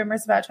lot of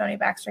rumors about Tony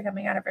Baxter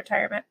coming out of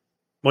retirement.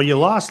 Well, you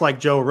lost like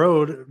Joe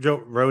Rohde.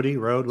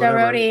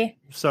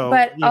 So,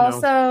 but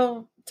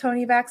also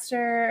Tony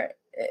Baxter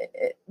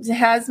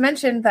has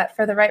mentioned that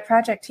for the right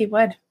project, he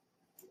would.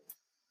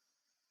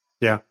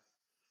 Yeah.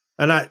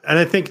 And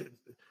I think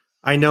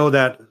I know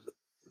that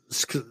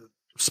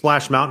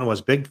Splash Mountain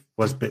was big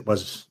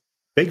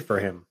for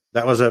him.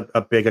 That was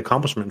a big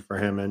accomplishment for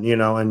him, and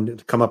and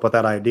to come up with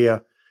that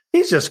idea.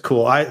 He's just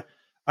cool.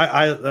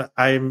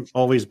 I'm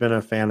always been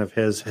a fan of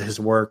his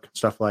work,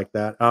 stuff like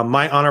that.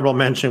 My honorable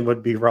mention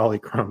would be Raleigh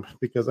Crumb,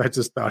 because I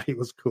just thought he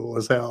was cool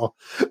as hell.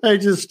 I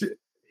just,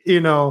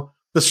 the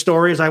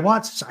stories I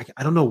watched,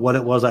 I don't know what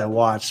it was I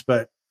watched,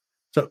 but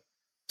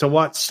to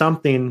watch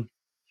something,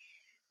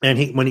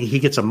 and when he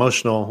gets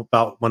emotional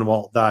about when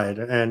Walt died,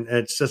 and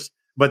it's just,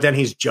 but then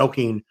he's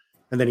joking,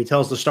 and then he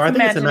tells the story. I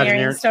think it's an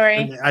Imagineering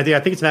story. I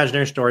think it's an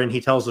Imagineering story, and he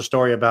tells the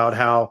story about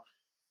how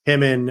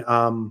him and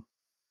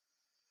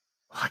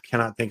I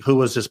cannot think who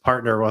was his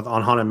partner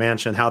on Haunted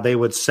Mansion, how they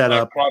would set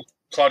up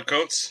Claude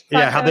Coates.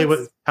 Yeah,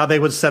 how they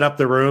would set up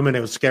the room, and they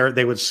would scare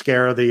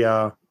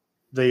the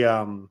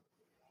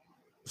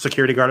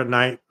security guard at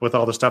night with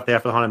all the stuff they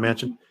have for the Haunted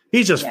Mansion.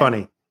 He's just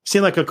funny.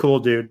 Seemed like a cool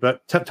dude,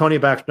 but Tony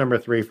Baxter number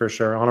 3 for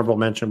sure. Honorable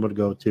mention would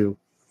go to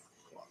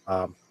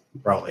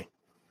Raleigh.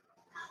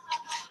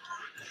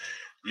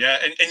 Yeah,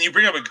 and you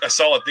bring up a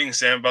solid thing,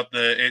 Sam, about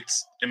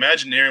it's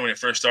Imagineering when it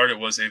first started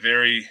was a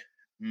very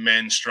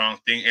men strong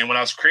thing. And when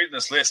I was creating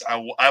this list,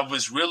 I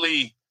was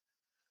really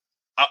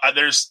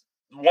there's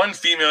one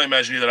female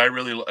Imagineer that I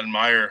really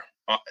admire.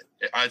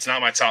 It's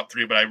not my top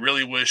 3, but I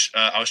really wish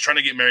I was trying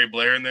to get Mary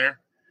Blair in there,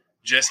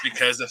 just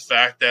because the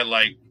fact that,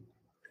 like,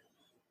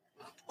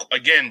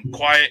 again,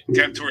 quiet,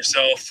 kept to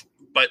herself,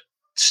 but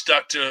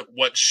stuck to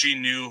what she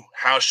knew,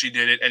 how she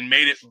did it, and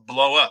made it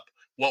blow up.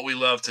 what we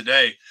love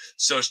today.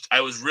 So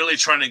I was really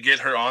trying to get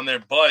her on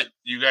there, but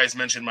you guys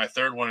mentioned my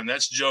third one, and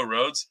that's Joe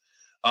Rhodes.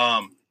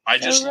 I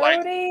just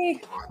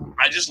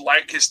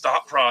like his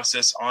thought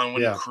process on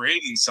when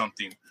creating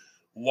something.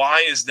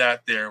 Why is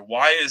that there?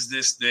 Why is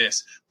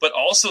this? But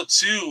also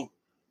too,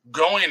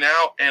 going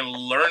out and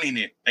learning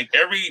it. Like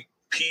every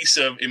piece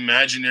of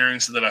Imagineering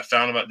that I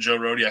found about Joe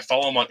Rohde, I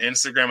follow him on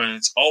Instagram, and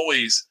it's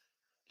always,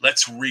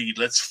 let's read,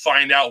 let's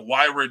find out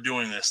why we're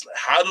doing this.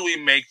 How do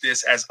we make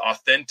this as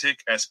authentic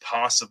as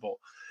possible?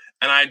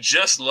 And I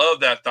just love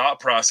that thought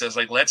process.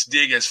 Like, let's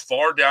dig as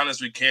far down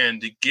as we can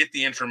to get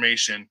the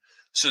information,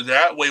 so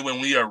that way when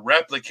we are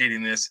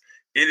replicating this,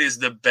 it is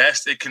the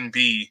best it can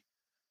be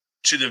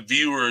to the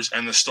viewers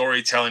and the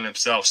storytelling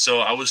themselves. So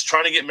I was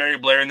trying to get Mary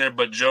Blair in there,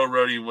 but Joe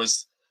Rohde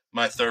was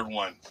my third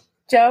one.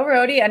 Joe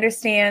Rohde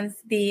understands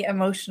the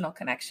emotional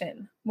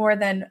connection more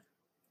than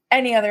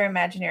any other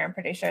Imagineer, I'm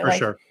pretty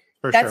sure.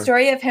 For that sure.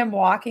 story of him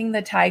walking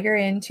the tiger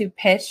in to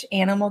pitch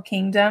Animal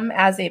Kingdom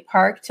as a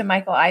park to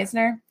Michael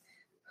Eisner.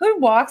 Who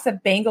walks a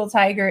Bengal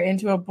tiger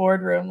into a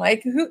boardroom?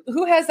 Like,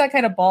 who has that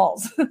kind of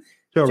balls?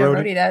 Joe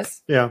Rohde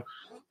does. Yeah.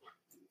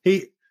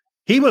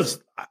 He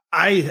was,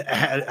 I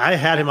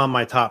had him on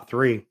my top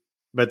 3,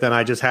 but then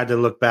I just had to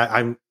look back.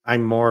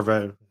 I'm more of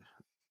a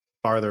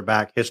farther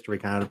back history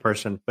kind of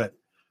person, but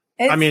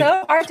it's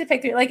so hard to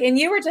pick through. Like, and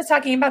you were just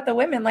talking about the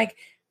women. Like,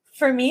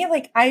 for me,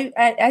 like I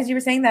as you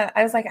were saying that,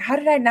 I was like, how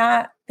did I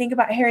not think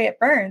about Harriet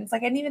Burns?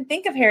 Like, I didn't even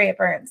think of Harriet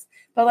Burns,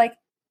 but like,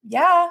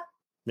 yeah.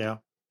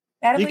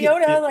 Madame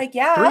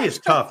Leota, 3 is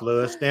tough,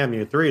 Lewis. Damn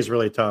you. 3 is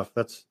really tough.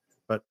 But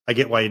I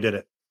get why you did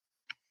it.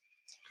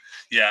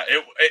 Yeah,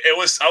 it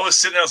was. I was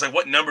sitting there. I was like,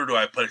 "What number do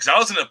I put?" Because I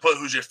was going to put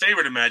 "Who's your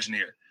favorite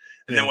Imagineer?"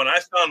 And then when I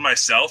found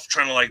myself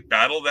trying to like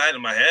battle that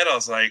in my head, I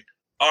was like,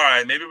 "All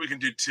right, maybe we can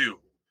do 2."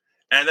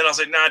 And then I was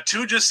like, "Nah,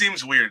 2 just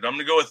seems weird. I'm going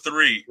to go with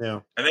 3."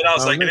 Yeah. And then I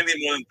was like, "Anything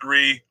more than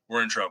 3,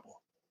 we're in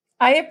trouble."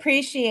 I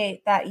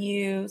appreciate that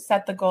you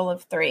set the goal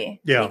of 3.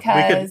 Yeah,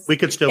 because we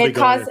could still be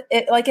going.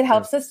 It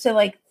helps us to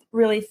like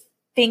really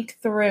think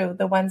through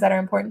the ones that are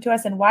important to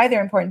us and why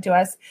they're important to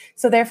us.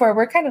 So therefore,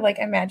 we're kind of like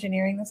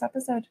Imagineering this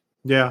episode.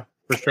 Yeah,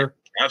 for sure.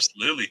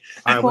 Absolutely.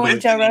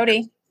 With Joe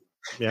Rohde.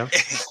 Yeah.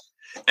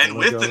 And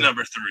with the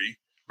number 3,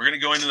 we're going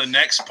to go into the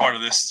next part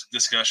of this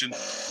discussion.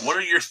 What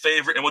are your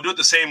favorite, and we'll do it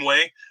the same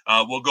way.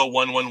 We'll go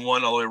 1, 1,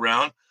 1 all the way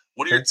around.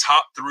 What are your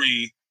top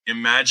 3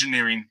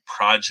 Imagineering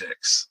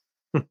projects?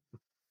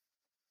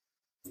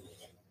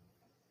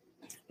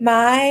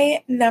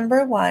 My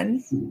number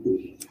 1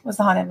 was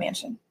the Haunted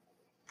Mansion.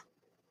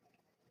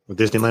 The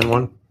Disneyland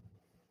one?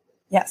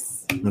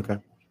 Yes. Okay.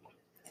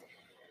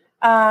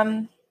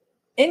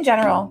 In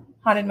general,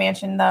 Haunted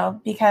Mansion, though,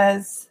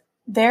 because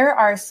there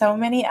are so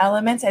many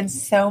elements and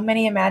so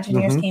many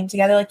Imagineers came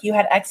together. Like, you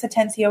had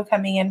Exitensio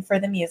coming in for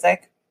the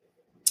music.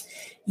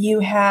 You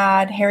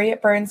had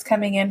Harriet Burns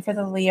coming in for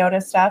the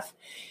Leota stuff.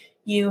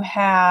 You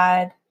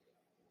had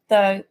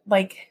the,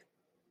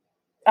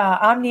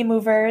 Omni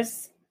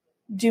Movers,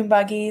 Doom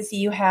Buggies.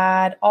 You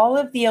had all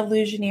of the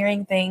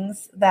Illusioneering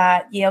things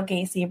that Yale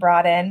Gacy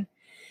brought in.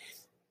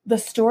 The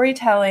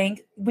storytelling,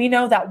 we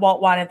know that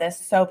Walt wanted this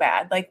so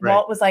bad. Like, right.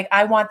 Walt was like,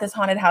 I want this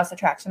haunted house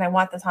attraction. I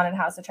want this haunted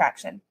house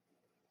attraction.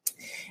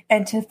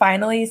 And to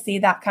finally see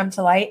that come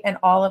to light, and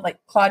all of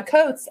like Claude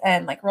Coates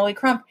and like Rolly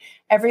Crump,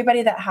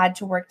 everybody that had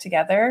to work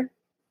together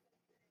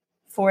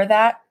for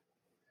that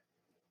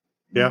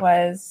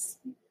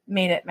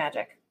made it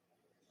magic.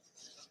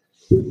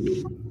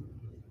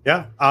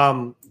 Yeah.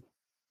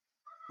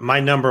 My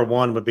number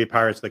 1 would be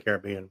Pirates of the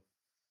Caribbean.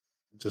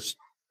 Just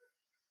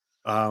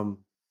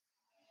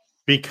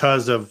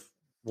because of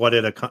what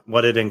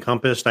it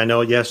encompassed. I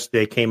know, yes,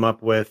 they came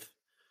up with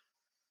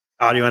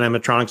audio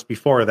animatronics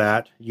before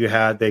that.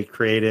 They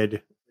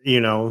created,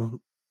 the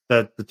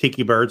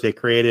Tiki Birds. They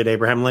created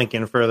Abraham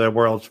Lincoln for the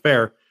World's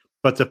Fair.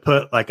 But to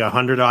put like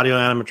 100 audio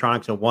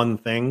animatronics in one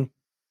thing,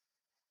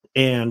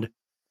 and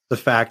the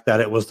fact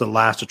that it was the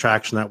last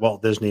attraction that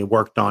Walt Disney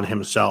worked on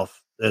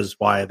himself, is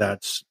why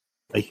that's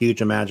a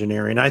huge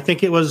Imagineering. I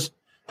think it was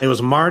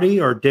Marty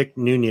or Dick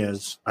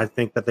Nunez. I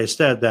think that they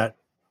said that,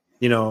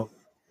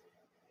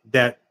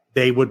 that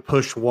they would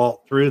push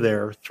Walt through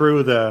the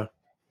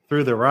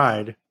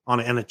ride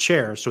in a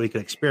chair so he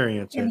could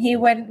experience it. And he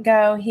wouldn't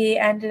go. He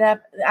ended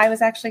up, I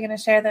was actually going to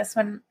share this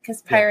one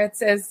because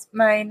Pirates is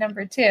my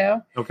number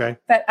 2. Okay.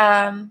 But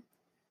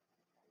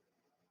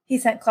he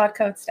sent Claude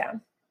Coates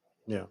down.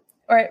 Yeah.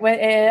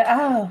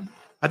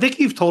 I think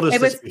you've told us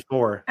this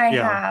before. I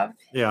have.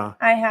 Yeah.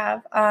 I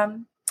have.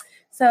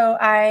 So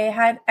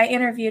I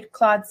interviewed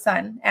Claude's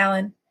son,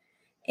 Alan,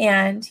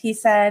 and he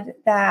said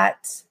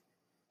that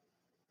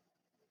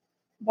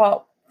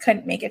Walt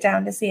couldn't make it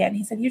down to see it. And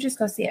he said, you just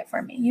go see it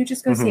for me. You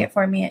just go see it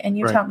for me. And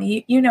you tell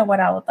me, you know what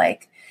I would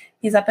like.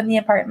 He's up in the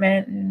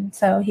apartment. And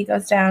so he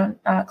goes down,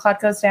 Claude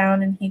goes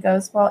down and he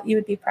goes, well, you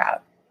would be proud.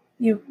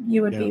 You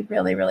would be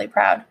really, really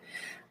proud.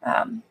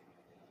 And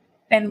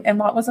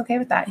Walt was okay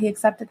with that. He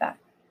accepted that.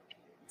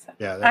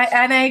 Yeah.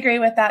 I agree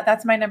with that.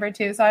 That's my number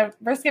 2. So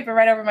we're skipping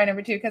right over my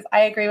number 2 because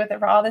I agree with it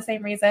for all the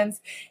same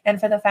reasons. And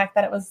for the fact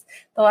that it was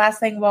the last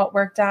thing Walt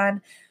worked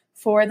on,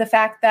 for the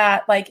fact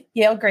that like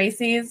Yale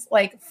Gracie's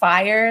like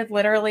fire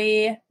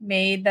literally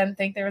made them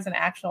think there was an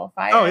actual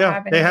fire. Oh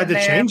yeah. They had to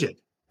there. change it.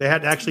 They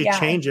had to actually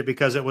change it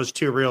because it was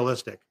too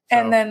realistic. So.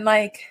 And then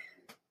like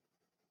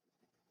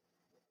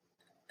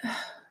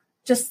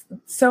just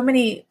so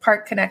many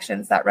park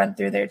connections that run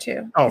through there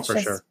too. Oh, for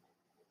sure.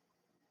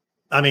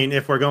 I mean,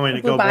 if we're going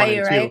to go 1 and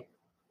 2, right?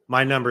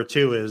 My number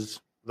 2 is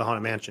the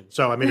Haunted Mansion.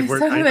 So, I mean, if we're,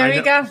 there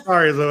you go.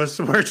 Sorry, Lewis,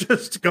 we're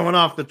just going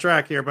off the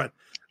track here, but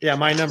yeah,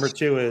 my number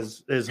 2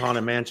 is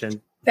Haunted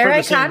Mansion. They're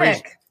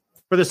iconic.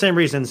 For the same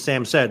reason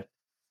Sam said,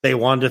 they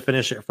wanted to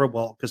finish it for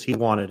Walt because he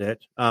wanted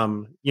it.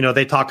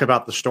 They talk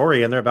about the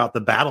story and they're about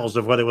the battles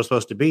of what it was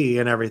supposed to be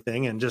and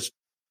everything, and just.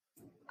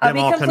 I'll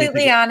be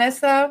completely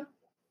honest, though.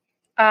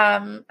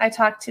 I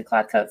talked to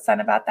Claude Coates' son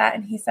about that,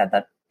 and he said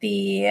that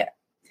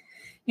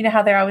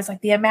how they're always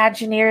like the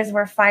Imagineers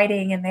were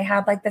fighting and they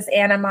had like this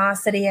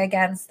animosity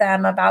against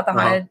them about the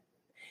haunted.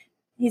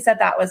 He said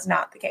that was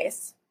not the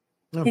case.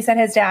 No. He said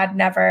his dad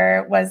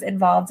never was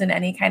involved in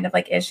any kind of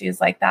like issues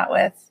like that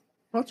with.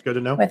 Well, that's good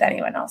to know. With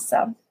anyone else.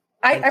 So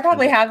I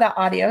probably have that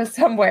audio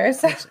somewhere.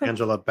 So. Thanks,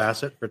 Angela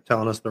Bassett, for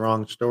telling us the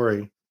wrong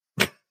story.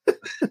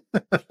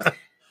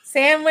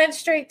 Sam went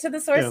straight to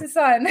the source's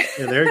son.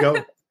 Yeah, there you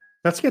go.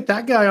 Let's get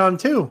that guy on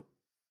too.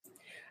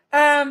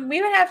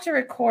 We would have to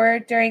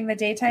record during the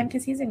daytime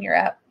because he's in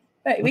Europe,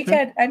 but we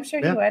could. I'm sure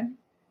he would.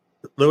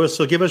 Lewis,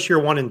 so give us your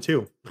 1 and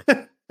 2.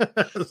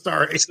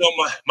 Sorry. So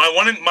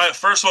my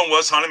first one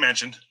was Haunted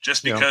Mansion,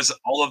 just because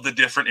all of the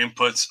different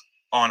inputs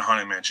on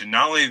Haunted Mansion.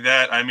 Not only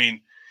that, I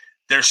mean,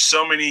 there's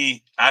so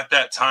many at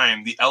that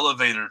time. The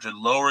elevator to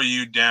lower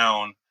you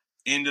down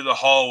into the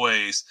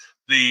hallways,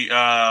 the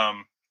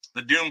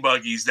doom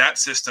buggies, that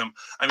system.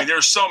 I mean,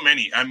 there's so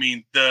many. I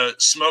mean, the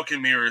smoke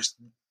and mirrors.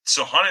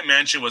 So Haunted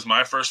Mansion was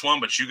my first one,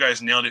 but you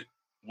guys nailed it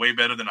way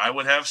better than I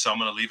would have. So I'm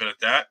going to leave it at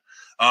that.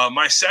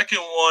 My second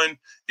one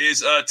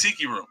is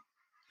Tiki Room.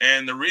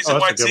 And the reason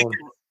why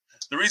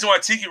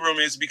Tiki Room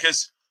is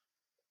because,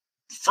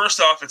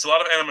 first off, it's a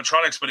lot of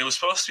animatronics, but it was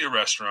supposed to be a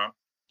restaurant.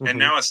 Mm-hmm. And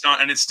now it's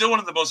not. And it's still one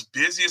of the most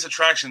busiest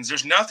attractions.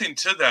 There's nothing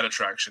to that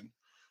attraction.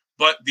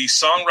 But the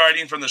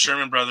songwriting from the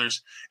Sherman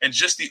Brothers and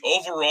just the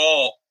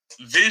overall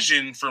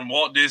vision from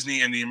Walt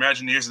Disney and the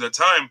Imagineers at that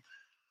time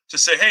to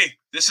say, hey,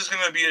 this is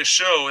going to be a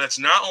show that's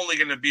not only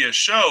going to be a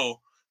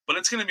show, but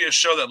it's going to be a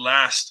show that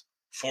lasts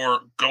for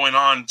going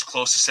on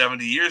close to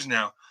 70 years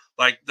now.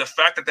 Like, the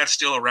fact that that's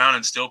still around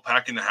and still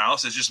packing the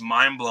house is just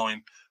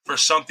mind-blowing for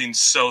something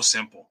so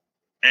simple.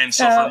 And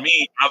so for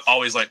me, I've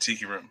always liked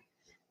Tiki Room.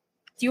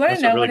 Do you want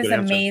to know what is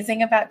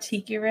amazing about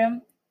Tiki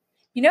Room?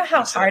 You know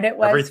how hard it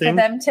was for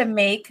them to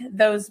make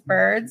those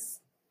birds?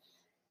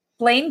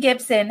 Blaine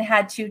Gibson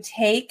had to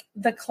take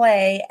the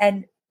clay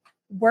and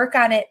work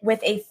on it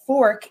with a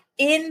fork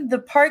in the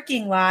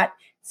parking lot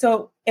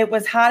so it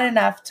was hot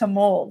enough to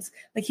mold.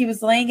 Like, he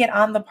was laying it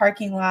on the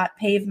parking lot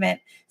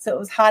pavement so it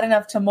was hot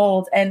enough to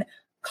mold and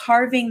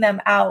carving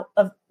them out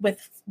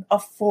with a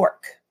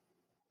fork.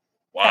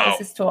 Wow. That was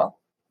his tool.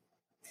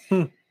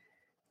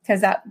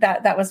 Because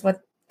that was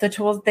what the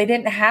tools, they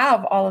didn't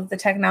have all of the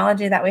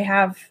technology that we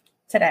have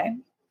today.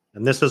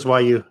 And this is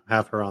why you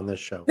have her on this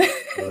show.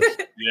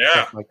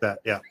 Yeah. Like that.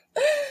 Yeah.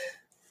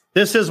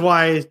 This is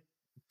why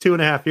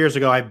 2.5 years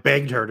ago, I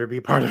begged her to be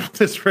part of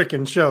this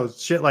freaking show.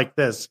 Shit like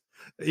this,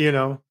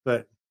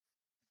 but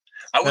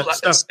I would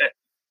like to.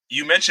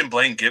 You mentioned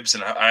Blaine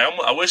Gibson.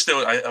 I wish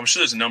I'm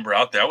sure there's a number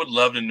out there. I would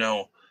love to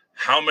know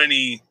how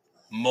many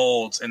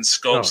molds and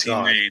sculpts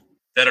he made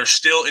that are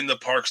still in the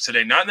parks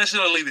today. Not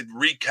necessarily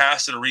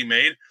recasted or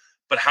remade,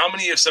 but how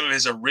many of some of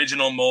his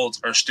original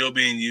molds are still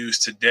being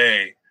used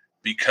today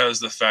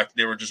because of the fact that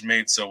they were just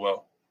made so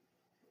well.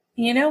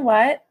 You know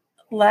what?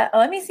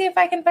 Let me see if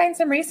I can find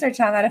some research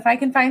on that. If I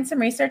can find some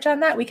research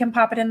on that, we can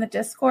pop it in the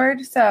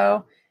Discord.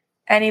 So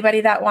anybody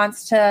that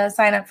wants to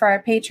sign up for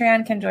our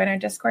Patreon can join our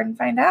Discord and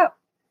find out.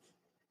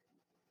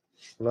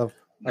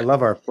 I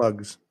love our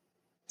plugs.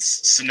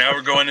 So now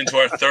we're going into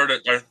our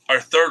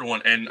third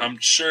one, and I'm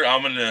sure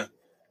I'm going to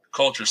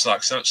culture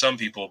shock some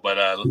people, but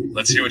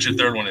let's hear what your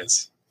third one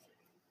is.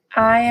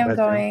 I am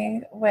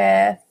going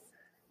with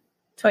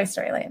Toy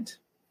Story Land.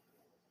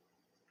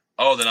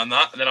 Oh, then I'm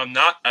not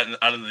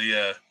out of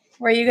the.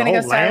 Were you going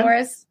to go Star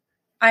Wars?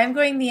 I'm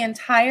going the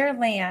entire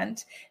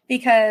land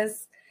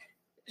because,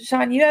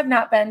 Sean, you have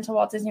not been to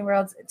Walt Disney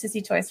World to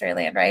see Toy Story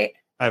Land, right?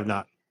 I have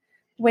not.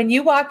 When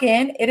you walk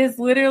in, it is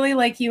literally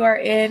like you are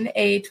in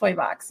a toy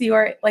box. You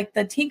are like,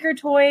 the Tinker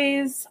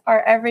toys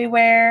are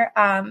everywhere.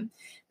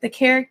 The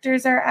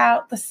characters are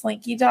out. The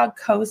Slinky Dog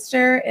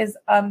coaster is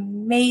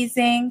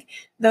amazing.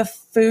 The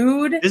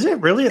food. Is it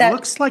really? It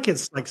looks like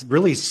it's like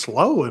really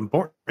slow and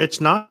boring.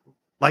 It's not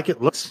like it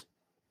looks.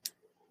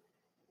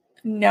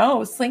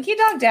 No, Slinky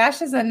Dog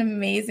Dash is an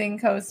amazing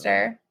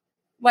coaster.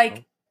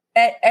 Like,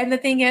 and the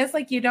thing is,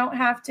 like, you don't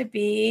have to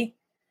be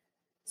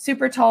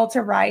super tall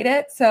to ride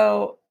it.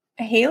 So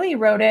Haley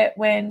rode it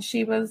when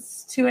she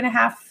was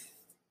 2.5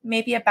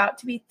 maybe about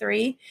to be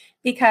 3,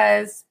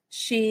 because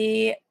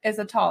she is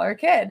a taller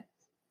kid.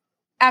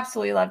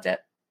 Absolutely loved it.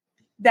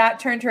 That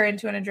turned her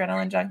into an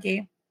adrenaline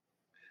junkie.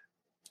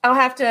 I'll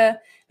put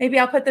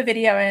the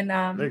video in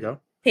There you go.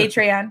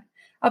 Patreon.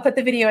 I'll put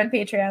the video in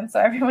Patreon so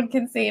everyone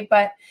can see.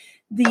 But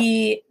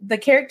the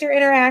character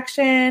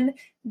interaction,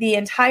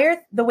 the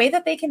way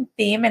that they can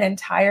theme an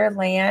entire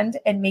land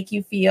and make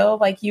you feel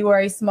like you are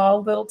a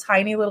small little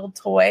tiny little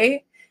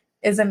toy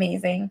is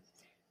amazing.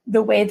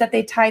 The way that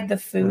they tied the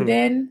food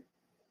in,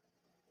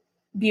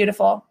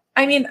 beautiful.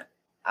 I mean,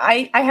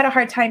 I had a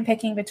hard time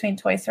picking between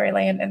Toy Story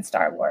Land and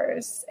Star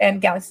Wars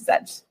and Galaxy's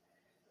Edge.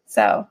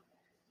 So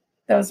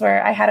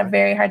I had a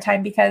very hard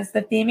time because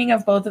the theming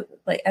of both,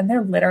 and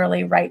they're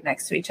literally right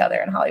next to each other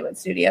in Hollywood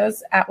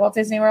Studios at Walt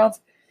Disney World.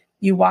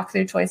 You walk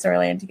through Toy Story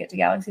Land to get to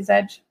Galaxy's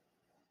Edge.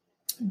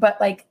 But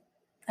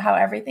how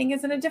everything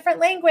is in a different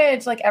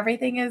language,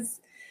 everything is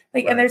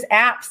right. And there's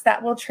apps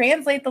that will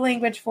translate the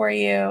language for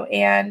you.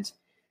 And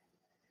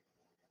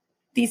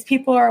these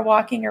people are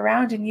walking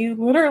around and you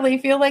literally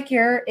feel like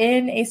you're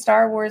in a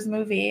Star Wars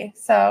movie.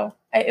 So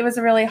it was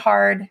a really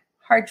hard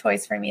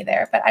choice for me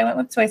there. But I went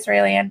with Toy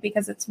Story Land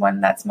because it's one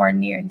that's more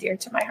near and dear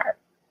to my heart.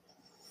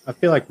 I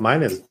feel like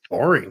mine is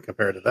boring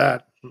compared to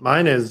that.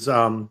 Mine is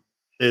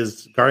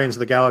Guardians of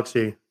the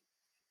Galaxy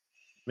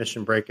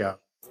Mission Breakout.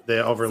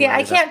 The overlay. Yeah,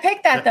 I can't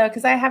pick that though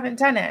because I haven't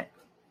done it.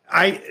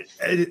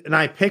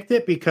 I picked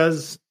it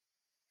because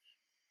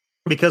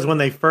when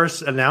they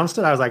first announced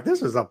it, I was like,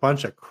 this is a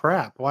bunch of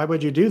crap. Why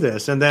would you do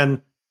this? And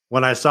then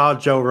when I saw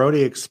Joe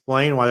Rohde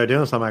explain why they're doing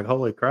this, I'm like,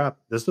 holy crap,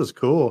 this is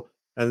cool.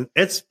 And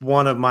it's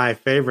one of my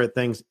favorite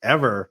things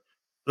ever.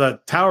 The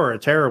Tower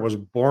of Terror was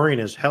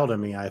boring as hell to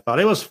me. I thought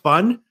it was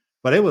fun,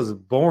 but it was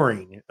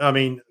boring. I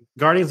mean,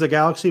 Guardians of the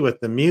Galaxy with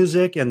the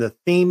music and the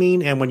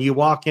theming. And when you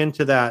walk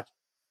into the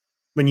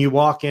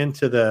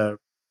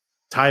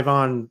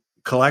Tyvon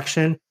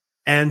collection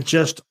and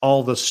just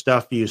all the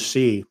stuff you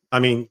see. I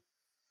mean,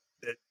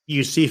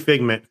 you see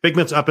Figment.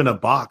 Figment's up in a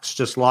box,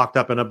 just locked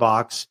up in a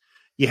box.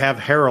 You have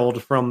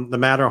Harold from the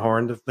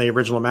Matterhorn, the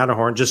original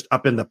Matterhorn, just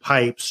up in the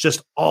pipes,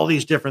 just all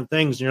these different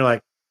things. And you're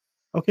like,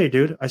 okay,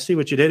 dude, I see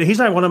what you did. He's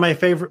not one of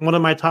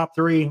my top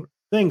 3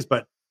 things,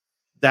 but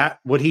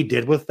what he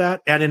did with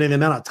that, and in the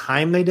amount of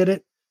time they did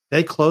it,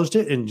 they closed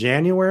it in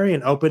January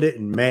and opened it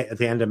in May, at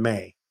the end of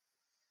May.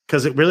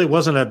 Because it really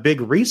wasn't a big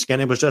reskin.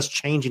 It was just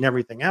changing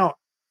everything out.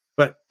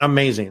 But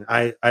amazing.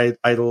 I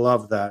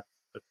love that.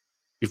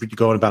 If you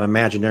go about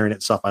Imagineering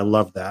itself, I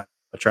love that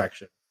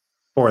attraction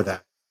for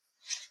that.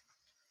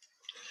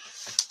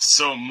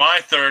 So my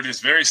third is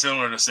very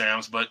similar to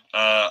Sam's, but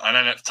and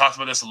I've talked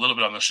about this a little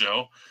bit on the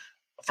show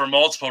for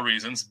multiple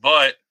reasons.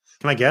 But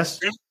can I guess?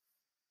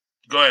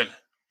 Go ahead.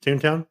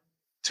 Toontown.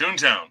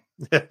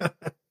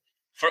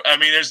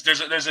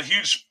 There's a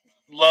huge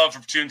love for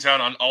Toontown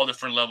on all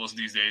different levels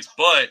these days,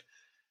 but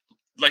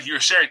like you were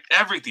sharing,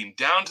 everything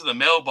down to the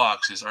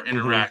mailboxes are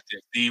interactive.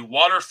 The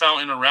water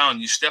fountain around,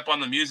 you step on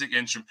the music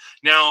instrument.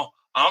 Now,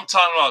 I'm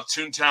talking about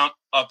Toontown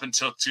up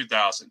until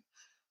 2000.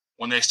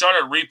 When they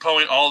started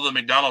repoing all the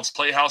McDonald's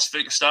Playhouse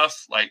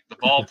stuff, like the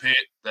ball pit,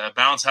 the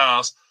bounce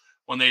house,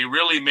 when they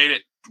really made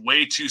it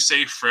way too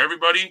safe for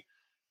everybody,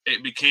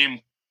 it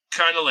became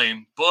kind of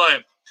lame.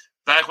 But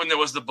back when there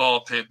was the ball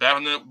pit,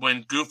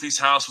 when Goofy's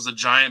house was a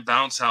giant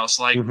bounce house,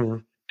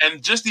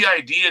 and just the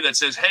idea that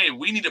says, hey,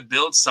 we need to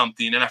build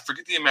something. And I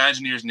forget the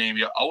Imagineer's name.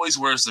 He always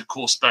wears the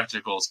cool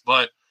spectacles.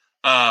 But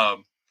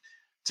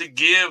to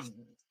give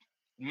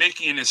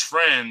Mickey and his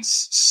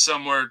friends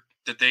somewhere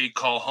that they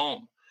call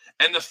home.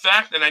 And the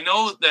fact, and I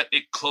know that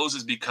it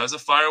closes because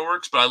of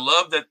fireworks, but I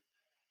love that,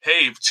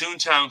 hey, if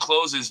Toontown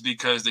closes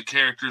because the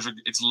characters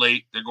it's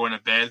late, they're going to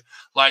bed.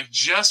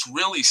 Just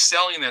really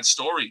selling that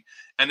story.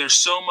 And there's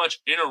so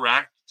much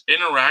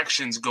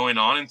interactions going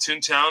on in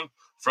Toontown.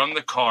 From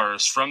the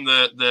cars, from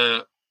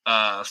the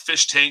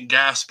fish tank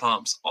gas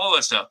pumps, all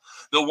that stuff.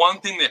 The one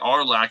thing they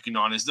are lacking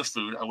on is the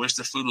food. I wish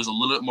the food was a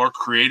little bit more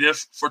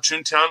creative for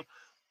Toontown.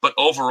 But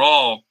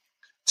overall,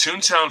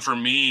 Toontown for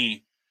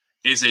me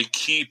is a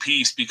key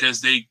piece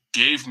because they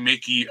gave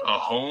Mickey a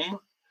home.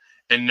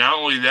 And not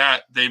only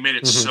that, they made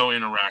it so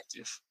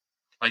interactive.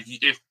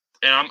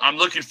 I'm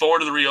looking forward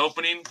to the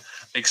reopening.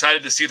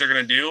 Excited to see what they're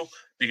going to do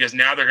because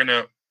now they're going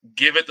to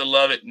give it the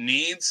love it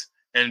needs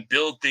and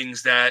build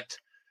things that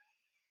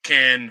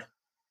can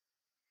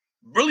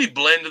really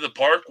blend to the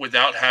park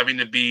without having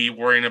to be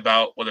worrying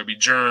about whether it be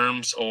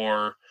germs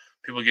or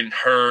people getting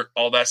hurt,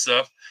 all that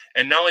stuff.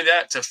 And not only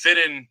that, to fit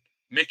in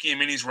Mickey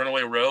and Minnie's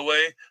Runaway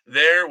Railway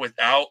there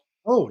without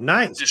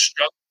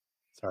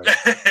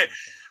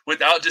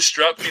without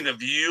disrupting the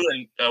view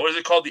and what is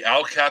it called? The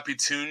Al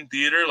Capitan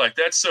Theater.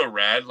 That's so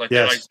rad.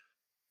 They're like,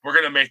 we're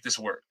going to make this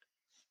work.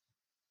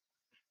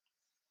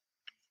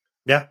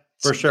 Yeah,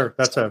 for sure.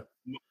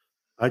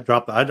 I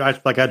dropped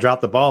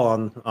the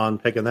ball on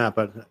picking that,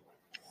 but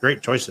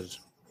great choices.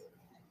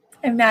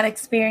 I've not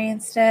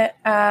experienced it.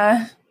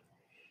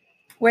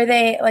 Where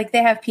they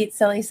have Pete's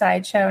Silly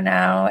Sideshow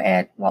now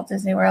at Walt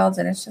Disney World,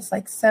 and it's just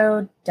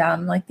so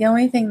dumb. The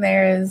only thing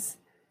there is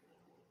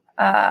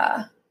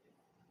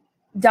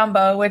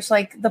Dumbo, which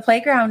like the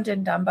playground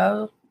in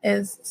Dumbo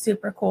is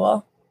super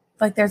cool.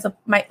 Like there's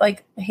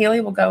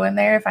Haley will go in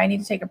there if I need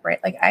to take a break.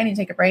 Like I need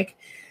to take a break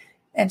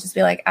and just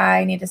be like,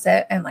 I need to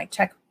sit and like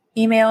check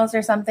emails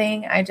or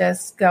something. I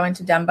just go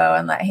into Dumbo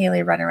and let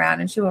Haley run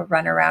around, and she will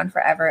run around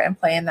forever and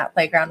play in that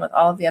playground with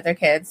all of the other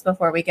kids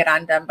before we get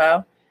on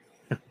Dumbo.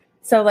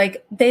 So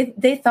like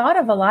they thought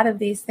of a lot of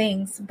these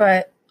things,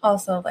 but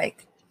also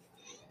like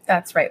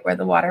that's right where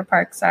the water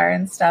parks are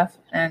and stuff.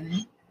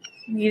 And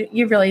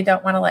you really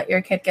don't want to let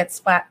your kid get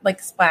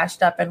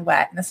splashed up and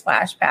wet in a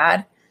splash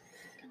pad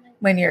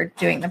when you're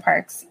doing the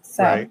parks.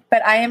 So, right.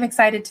 But I am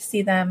excited to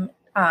see them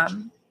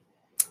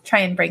try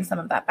and bring some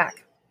of that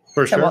back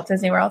to Walt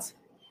Disney World.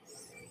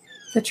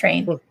 The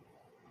train.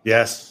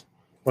 Yes.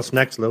 What's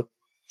next, Lou?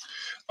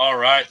 All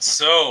right.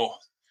 So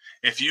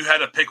if you had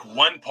to pick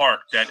one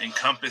park that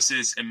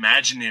encompasses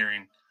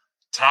Imagineering,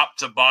 top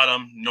to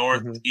bottom,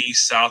 north,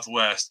 east,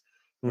 southwest,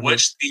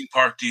 which theme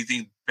park do you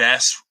think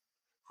best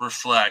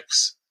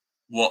reflects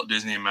Walt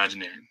Disney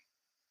Imagineering?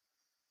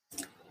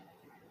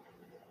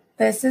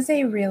 This is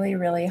a really,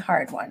 really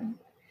hard one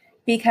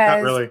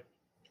because not really.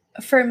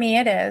 For me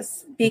it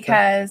is,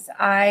 because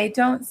I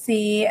don't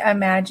see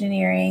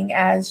Imagineering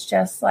as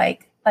just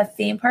like a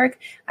theme park.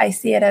 I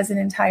see it as an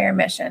entire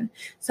mission.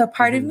 So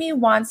part of me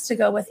wants to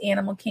go with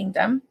Animal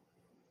Kingdom.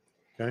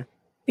 Okay.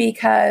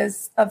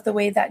 Because of the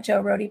way that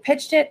Joe Rohde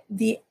pitched it,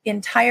 the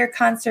entire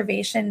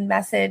conservation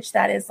message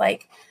that is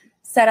like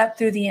set up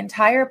through the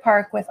entire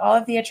park with all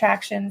of the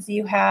attractions.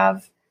 You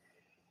have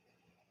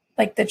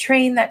like the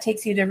train that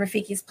takes you to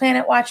Rafiki's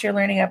Planet Watch. You're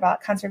learning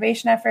about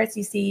conservation efforts.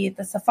 You see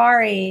the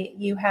safari.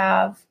 You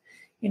have,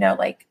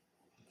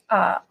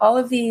 all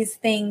of these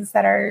things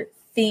that are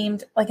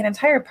themed, like an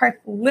entire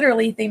park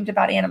literally themed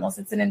about animals.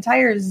 It's an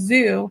entire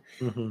zoo.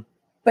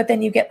 But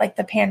then you get like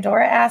the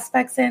Pandora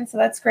aspects in. So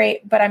that's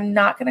great. But I'm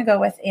not going to go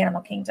with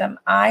Animal Kingdom.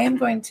 I am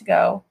going to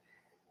go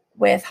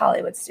with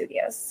Hollywood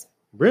Studios.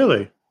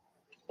 Really?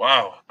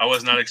 Wow. I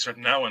was not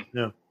expecting that one.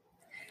 Yeah.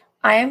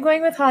 I am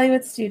going with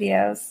Hollywood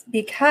Studios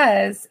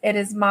because it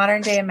is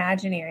modern day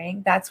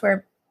Imagineering. That's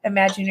where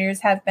Imagineers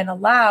have been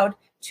allowed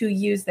to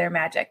use their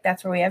magic.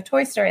 That's where we have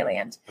Toy Story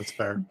Land. That's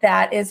fair.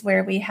 That is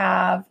where we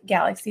have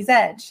Galaxy's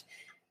Edge.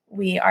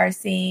 We are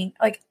seeing,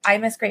 like, I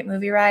miss Great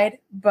Movie Ride,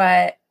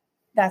 but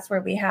that's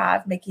where we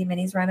have Mickey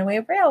Minnie's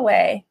Runaway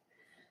Railway.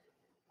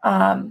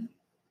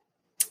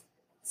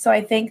 So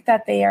I think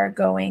that they are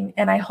going,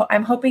 and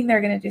I'm hoping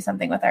they're going to do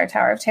something with our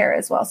Tower of Terror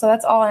as well. So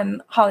that's all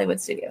in Hollywood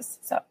Studios.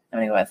 So I'm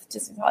going to go with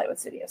Disney's Hollywood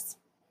Studios.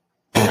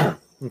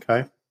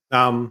 Okay.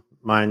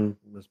 Mine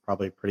was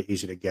probably pretty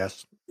easy to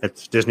guess.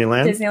 It's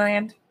Disneyland.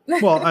 Disneyland.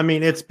 Well, I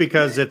mean, it's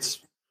because it's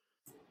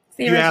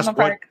the original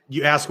park.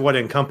 You ask what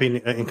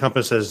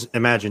encompasses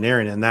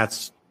Imagineering, and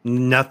that's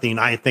nothing.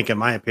 I think, in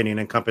my opinion,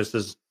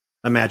 encompasses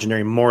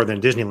Imagineering more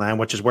than Disneyland,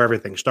 which is where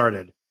everything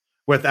started.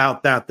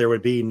 Without that, there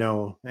would be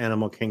no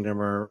Animal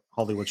Kingdom or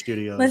Hollywood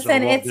Studios.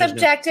 Listen, it's Disney.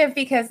 Subjective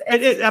because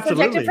it's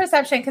subjective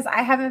perception because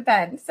I haven't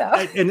been. So,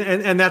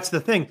 and that's the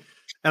thing.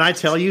 And I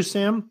tell you,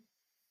 Sam,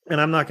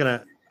 and I'm not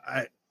gonna.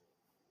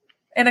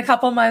 In a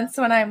couple months,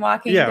 when I'm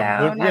walking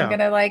down, I'm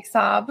gonna like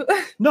sob.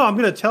 No, I'm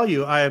gonna tell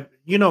you.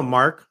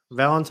 Mark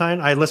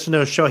Valentine. I listened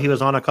to a show he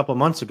was on a couple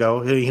months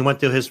ago. He went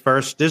to his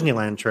first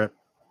Disneyland trip,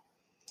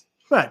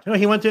 but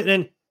he went to it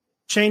and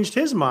changed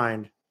his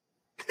mind.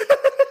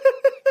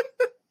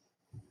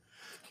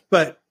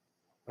 But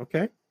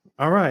okay,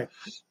 all right.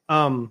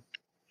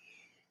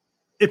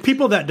 If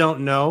people that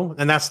don't know,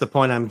 and that's the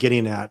point I'm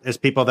getting at, is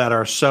people that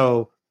are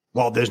so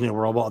Walt Disney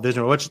World,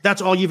 which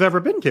that's all you've ever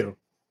been to,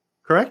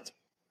 correct?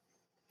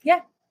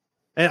 Yeah.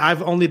 And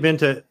I've only been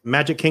to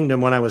Magic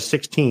Kingdom when I was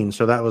 16,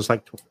 so that was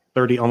like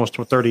almost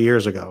 30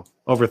 years ago,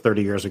 over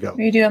 30 years ago.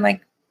 Were you doing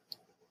like?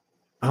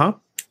 You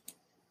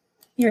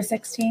were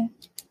 16.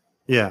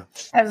 Yeah.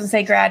 I was gonna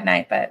say grad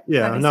night, but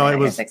yeah, no, it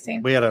was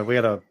 16. We had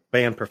a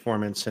band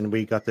performance, and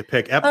we got to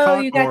pick Epcot. Oh,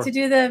 you got to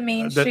do the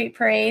Main Street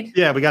Parade.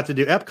 Yeah, we got to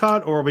do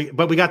Epcot,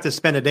 but we got to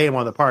spend a day in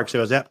one of the parks. So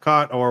it was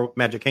Epcot or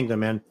Magic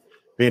Kingdom, and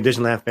being a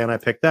Disneyland fan, I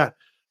picked that.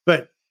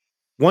 But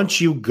once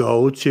you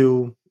go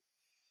to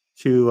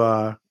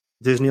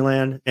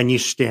Disneyland and you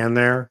stand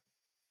there,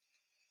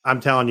 I'm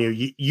telling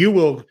you, you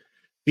will,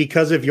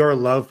 because of your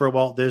love for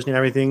Walt Disney and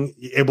everything,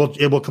 it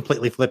will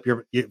completely flip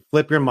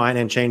your mind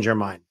and change your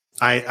mind.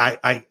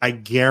 I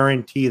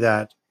guarantee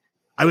that.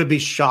 I would be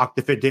shocked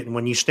if it didn't.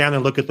 When you stand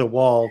and look at the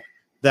wall,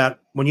 that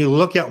when you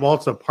look at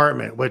Walt's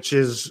apartment, which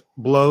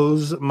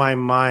blows my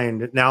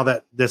mind now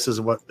that this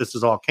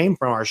is all came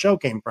from, our show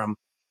came from.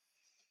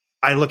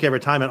 I look every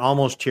time and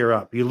almost tear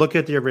up. You look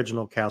at the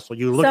original castle.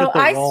 You look at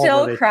the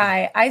wall.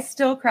 I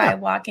still cry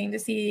walking to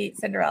see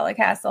Cinderella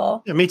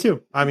Castle. Yeah, me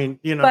too. I mean,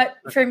 But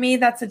for me,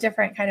 that's a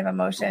different kind of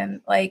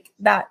emotion. Like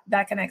that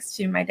connects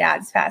to my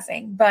dad's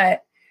passing.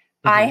 But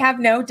I have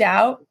no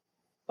doubt.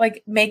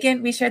 Like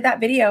Megan, we shared that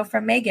video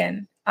from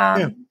Megan,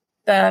 the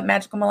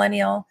Magical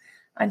Millennial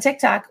on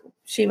TikTok.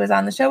 She was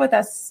on the show with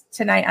us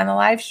tonight on the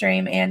live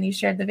stream, and you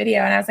shared the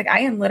video. And I was like, I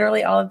am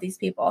literally all of these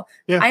people.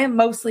 Yeah. I am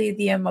mostly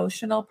the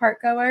emotional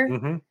part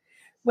goer,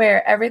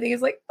 where everything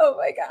is like, oh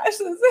my gosh,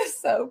 this is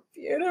so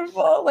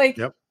beautiful. Like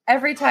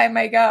every time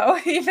I go,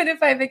 even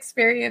if I've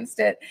experienced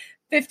it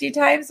 50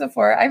 times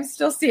before, I'm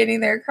still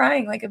standing there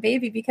crying like a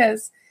baby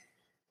because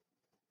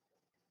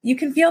you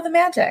can feel the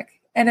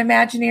magic, and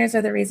Imagineers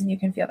are the reason you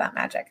can feel that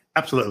magic.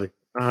 Absolutely.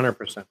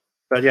 100%.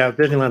 But yeah,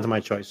 Disneyland's my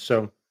choice.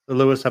 So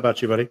Lewis, how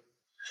about you, buddy?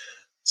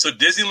 So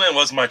Disneyland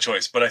was my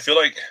choice, but I feel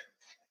like,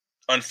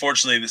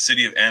 unfortunately, the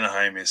city of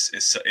Anaheim is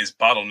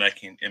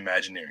bottlenecking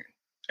Imagineering,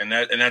 and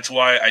that's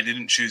why I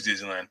didn't choose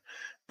Disneyland.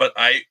 But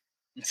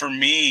for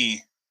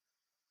me,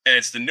 and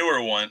it's the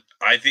newer one,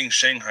 I think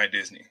Shanghai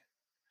Disney.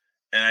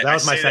 And that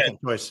was my second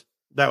choice.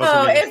 That was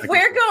if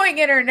we're going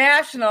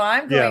international,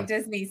 I'm going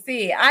Disney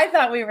Sea. I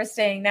thought we were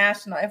staying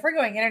national. If we're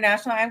going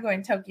international, I'm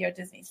going Tokyo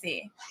Disney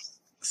Sea.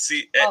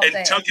 See,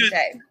 and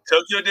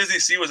Tokyo Disney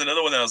Sea was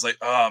another one that I was like,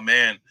 oh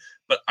man.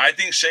 But I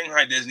think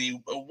Shanghai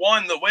Disney,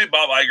 one, the way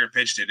Bob Iger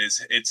pitched it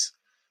is it's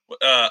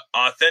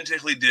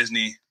authentically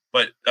Disney,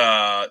 but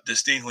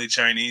distinctly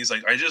Chinese.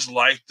 Like I just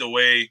liked the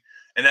way,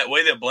 and that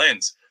way that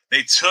blends.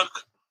 They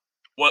took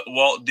what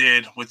Walt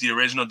did with the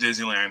original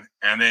Disneyland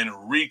and then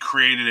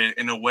recreated it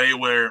in a way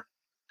where,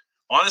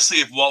 honestly,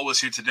 if Walt was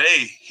here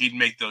today, he'd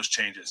make those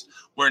changes.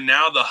 Where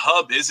now the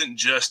hub isn't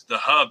just the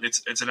hub;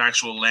 it's an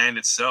actual land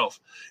itself.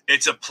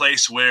 It's a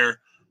place where,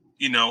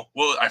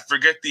 I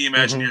forget the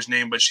Imagineer's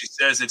name, but she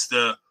says it's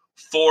the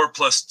 4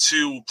 +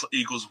 2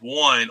 =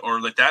 1,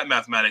 or like that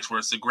mathematics, where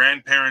it's the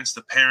grandparents,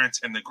 the parents,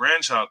 and the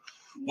grandchild.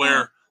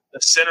 Where the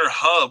center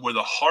hub, where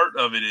the heart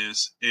of it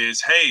is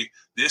hey,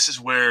 this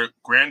is where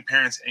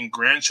grandparents and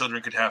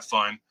grandchildren could have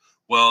fun.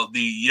 Well,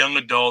 the young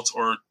adults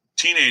or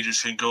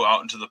teenagers can go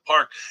out into the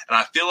park. And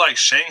I feel like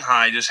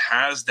Shanghai just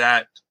has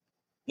that,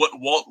 what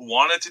Walt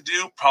wanted to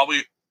do,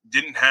 probably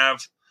didn't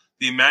have,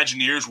 the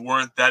Imagineers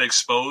weren't that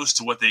exposed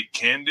to what they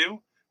can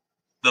do.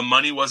 The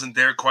money wasn't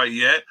there quite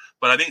yet,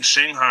 but I think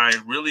Shanghai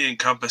really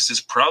encompasses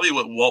probably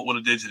what Walt would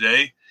have did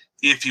today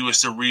if he was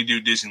to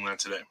redo Disneyland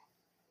today.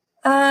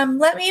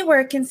 Let me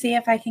work and see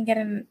if I can get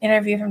an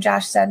interview from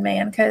Josh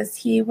Stedman, because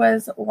he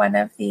was one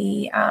of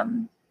the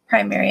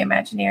primary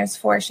Imagineers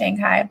for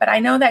Shanghai. But I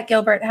know that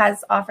Gilbert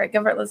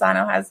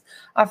Lozano has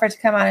offered to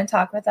come on and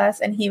talk with us,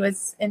 and he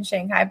was in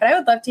Shanghai. But I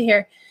would love to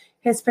hear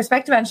his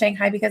perspective on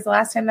Shanghai, because the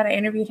last time that I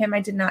interviewed him,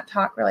 I did not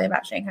talk really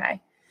about Shanghai.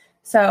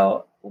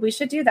 So we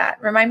should do that.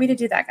 Remind me to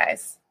do that,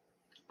 guys.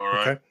 All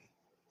right. Okay.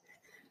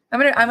 I'm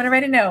gonna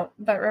write a note,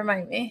 but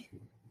remind me.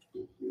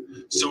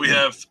 So we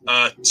have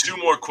 2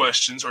 more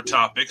questions or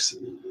topics,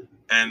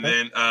 and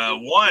then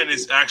one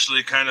is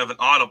actually kind of an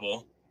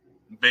audible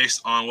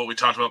based on what we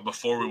talked about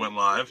before we went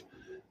live.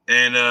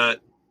 And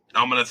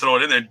I'm going to throw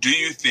it in there. Do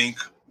you think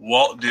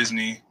Walt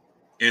Disney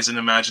is an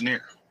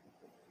Imagineer?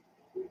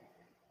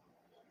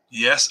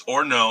 Yes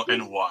or no,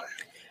 and why?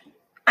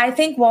 I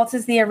think Walt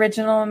is the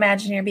original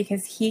Imagineer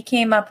because he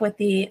came up with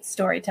the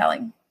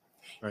storytelling.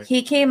 Right.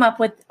 He came up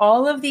with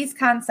all of these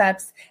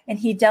concepts, and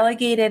he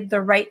delegated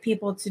the right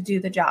people to do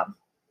the job.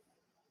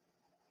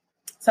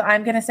 So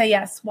I'm going to say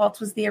yes, Walt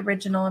was the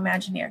original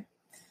Imagineer.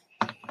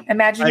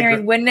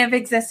 Imagineering wouldn't have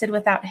existed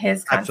without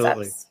his concepts.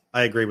 Absolutely.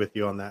 I agree with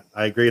you on that.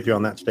 I agree with you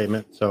on that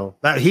statement. So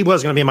he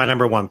was going to be my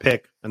number 1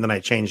 pick, and then I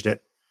changed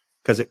it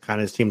because it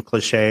kind of seemed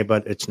cliche,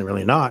 but it's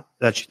really not.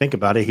 That you think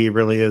about it, he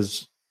really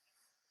is.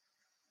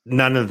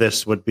 None of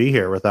this would be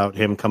here without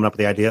him coming up with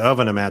the idea of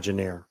an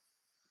Imagineer.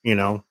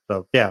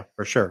 So yeah,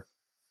 for sure,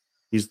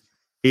 he's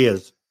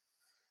the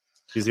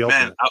ultimate.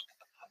 Man,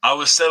 I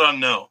was set on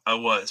no. I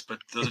was, but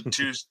those are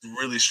 2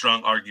 really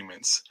strong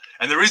arguments.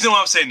 And the reason why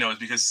I'm saying no is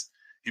because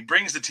he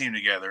brings the team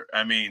together.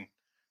 I mean,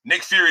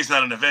 Nick Fury's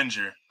not an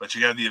Avenger, but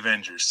you got the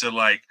Avengers. So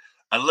like,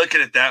 I look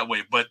at it that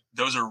way. But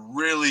those are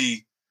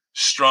really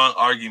strong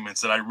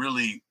arguments that I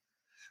really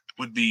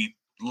would be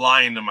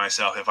lying to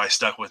myself if I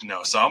stuck with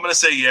no. So I'm going to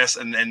say yes,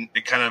 and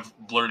it kind of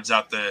blurs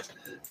out the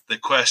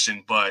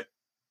question, but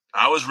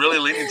I was really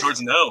leaning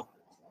towards no.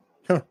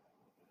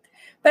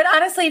 But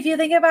honestly, if you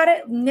think about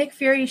it, Nick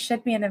Fury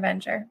should be an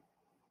Avenger,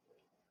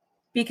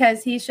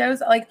 because he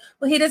shows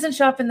he doesn't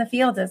show up in the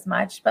field as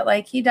much, but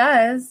he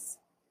does.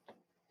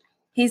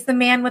 He's the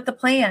man with the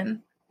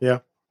plan. Yeah.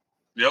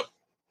 Yep.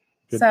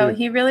 So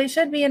he really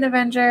should be an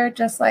Avenger,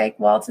 just like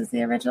Walt is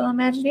the original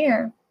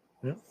Imagineer.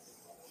 Yeah.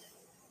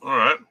 All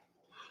right.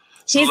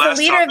 So he's the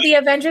leader of the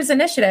Avengers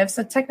Initiative,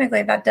 so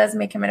technically that does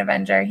make him an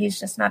Avenger. He's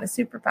just not a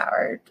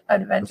superpowered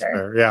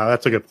Avenger. Yeah,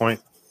 that's a good point.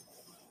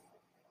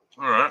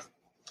 All right.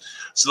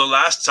 So the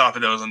last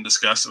topic that was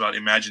undiscussed about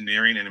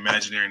Imagineering and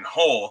Imagineering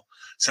whole,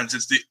 since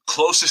it's the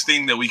closest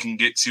thing that we can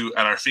get to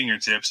at our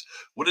fingertips,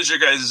 what is your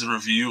guys'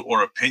 review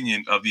or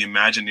opinion of the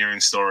Imagineering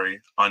story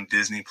on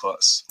Disney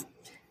Plus?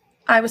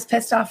 I was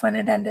pissed off when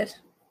it ended.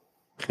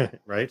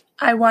 Right?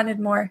 I wanted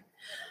more.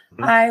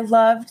 Mm-hmm. I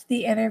loved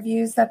the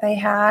interviews that they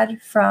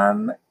had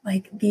from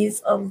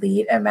these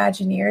elite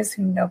Imagineers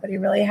who nobody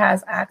really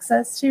has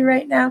access to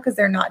right now because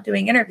they're not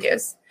doing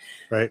interviews.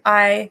 Right.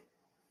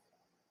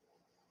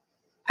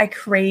 I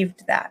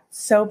craved that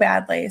so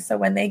badly. So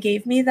when they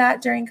gave me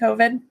that during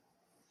COVID,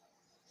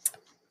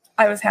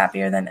 I was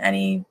happier than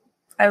I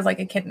was like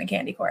a kid in a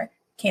candy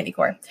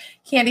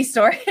Candy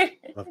Store.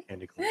 Love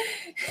Candy Corn.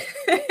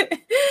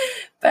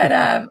 But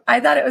I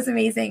thought it was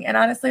amazing. And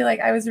honestly, like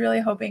I was really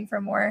hoping for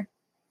more.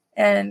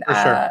 And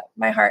Sure.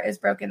 My heart is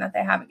broken that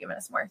they haven't given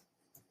us more.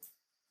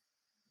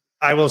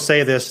 I will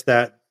say this,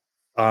 that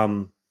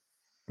when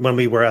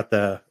we were at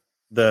the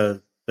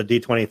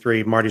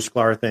D23 Marty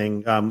Sklar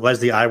thing,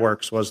 Leslie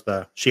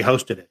Iwerks she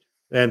hosted it,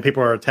 and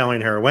people are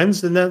telling her,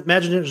 when's the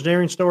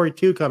Imagineering Story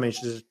 2 coming?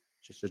 She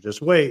said,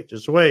 just wait.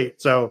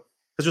 So,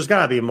 because there's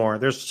got to be more.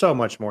 There's so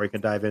much more you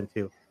can dive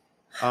into.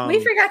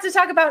 We forgot to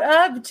talk about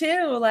Ub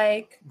too.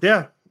 Like,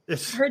 yeah,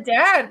 her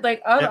dad,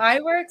 like Ub Yeah.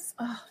 Iwerks.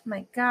 Oh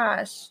my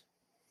gosh.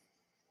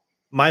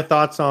 My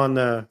thoughts on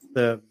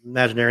the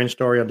Imagineering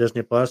Story on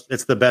Disney Plus.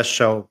 It's the best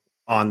show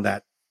on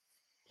that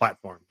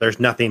platform. There's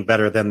nothing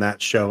better than that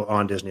show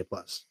on Disney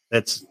Plus.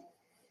 It's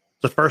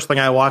the first thing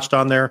I watched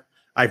on there.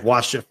 I've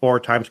watched it 4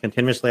 times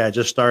continuously. I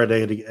just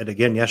started it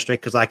again yesterday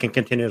because I can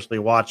continuously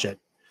watch it,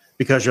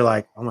 because you're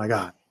like, oh my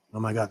god,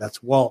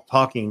 that's Walt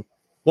talking.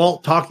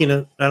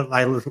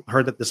 I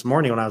heard that this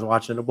morning when I was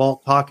watching it.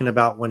 Walt talking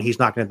about when he's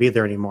not going to be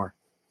there anymore.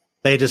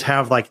 They just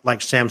have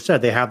like Sam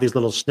said, they have these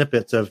little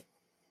snippets of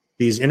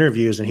these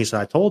interviews, and he said,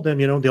 I told them,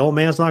 the old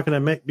man's not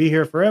going to be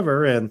here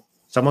forever, and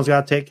someone's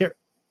got to take care.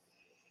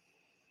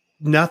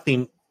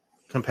 Nothing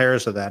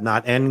compares to that.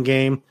 Not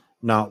Endgame,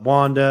 not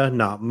Wanda,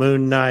 not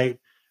Moon Knight,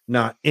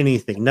 not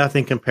anything.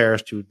 Nothing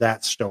compares to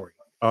that story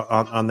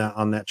on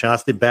that channel.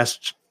 That's the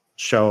best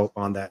show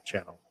on that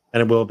channel, and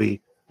it will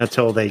be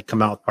until they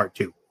come out with part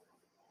 2.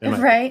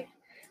 Right?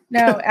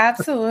 No,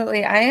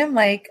 absolutely. I am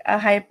like a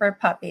hyper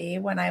puppy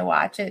when I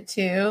watch it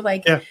too.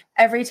 Like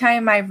every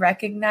time I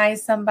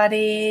recognize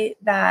somebody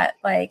that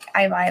like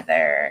I've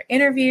either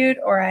interviewed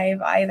or I've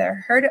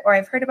heard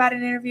about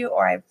an interview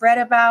or I've read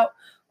about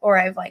or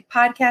I've like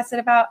podcasted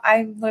about,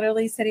 I'm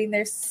literally sitting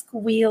there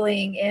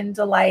squealing in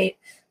delight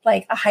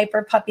like a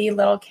hyper puppy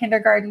little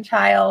kindergarten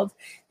child,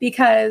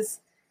 because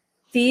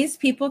these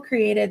people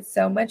created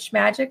so much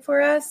magic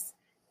for us.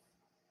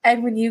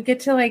 And when you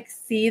get to like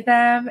see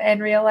them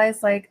and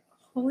realize like,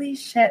 holy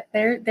shit,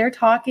 they're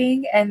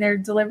talking and they're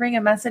delivering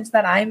a message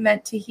that I'm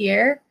meant to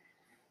hear.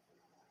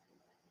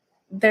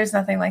 There's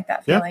nothing like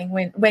that feeling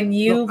when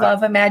you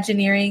love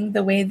Imagineering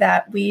the way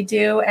that we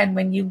do, and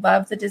when you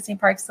love the Disney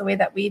parks the way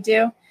that we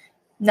do,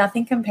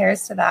 nothing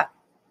compares to that.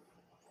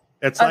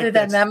 It's other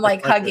than them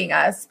like hugging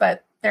us,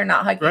 but they're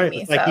not hugging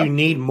me. Like you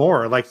need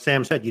more. Like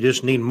Sam said, you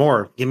just need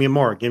more. Give me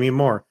more. Give me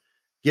more.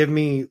 Give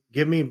me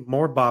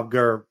more Bob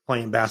Gurr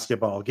playing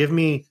basketball. Give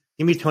me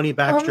Tony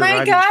Baxter. Oh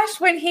my gosh,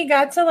 when he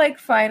got to like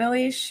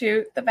finally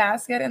shoot the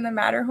basket in the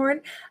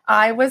Matterhorn,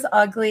 I was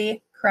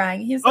ugly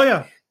crying. He's like,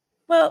 yeah.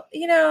 Well,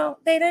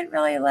 they didn't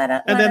really let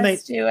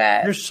us do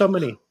it. There's so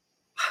many.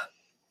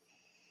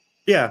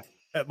 Yeah.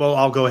 Well,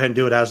 I'll go ahead and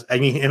do it as,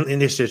 and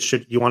this is,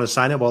 should you want to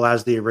sign it? Well,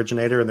 as the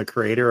originator and the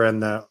creator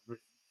and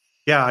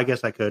I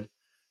guess I could.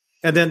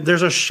 And then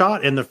there's a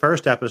shot in the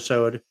first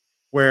episode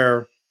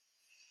where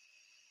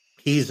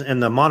he's in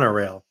the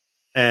monorail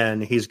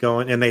and he's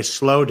going, and they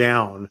slow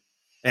down.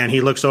 And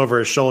he looks over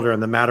his shoulder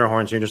and the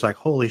Matterhorns, and you're just like,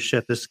 holy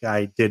shit, this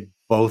guy did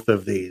both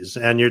of these.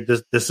 And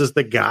this is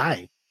the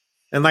guy.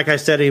 And like I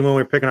said, even when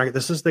we were picking,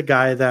 this is the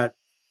guy that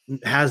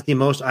has the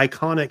most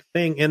iconic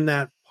thing in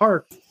that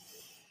park.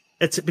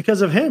 It's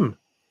because of him.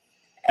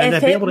 And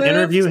to be able to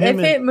interview him.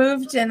 If it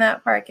moved in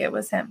that park, it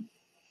was him.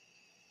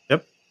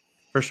 Yep,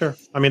 for sure.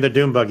 I mean, the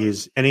Doom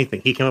Buggies, anything.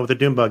 He came up with the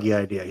Doom Buggy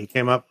idea. He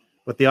came up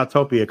with the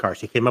Autopia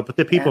cars. He came up with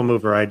the People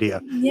Mover idea.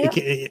 Yep.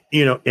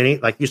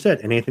 Like you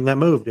said, anything that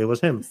moved, it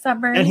was him.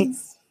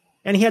 Submarines.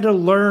 And he had to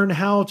learn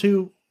how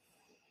to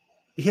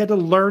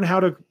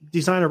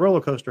design a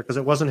roller coaster because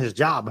it wasn't his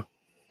job.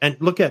 And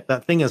look at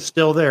that thing is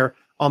still there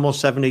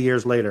almost 70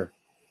 years later.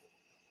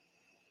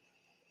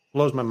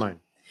 Blows my mind.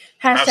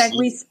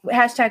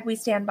 Hashtag we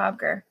stand Bob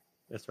Gurr.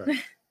 That's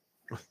right.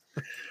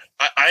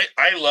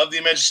 I love the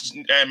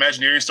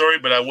Imagineering Story,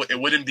 but it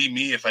wouldn't be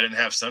me if I didn't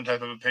have some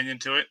type of opinion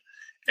to it.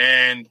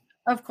 And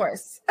of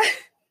course,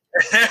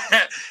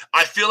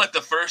 I feel like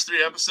the first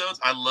 3 episodes,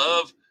 I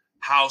love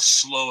how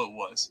slow it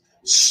was.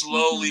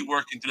 Slowly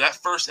working through that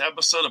first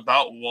episode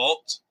about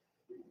Walt,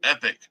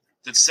 epic.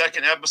 The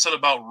second episode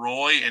about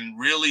Roy, and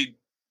really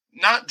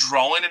not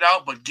drawing it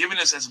out, but giving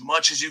us as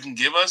much as you can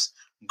give us,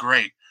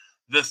 great.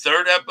 The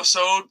third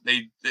episode,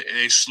 they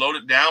slowed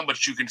it down,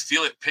 but you can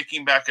feel it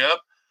picking back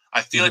up.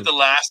 I feel like the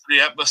last 3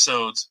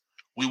 episodes,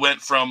 we went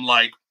from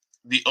like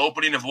the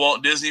opening of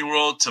Walt Disney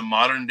World to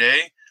modern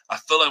day. I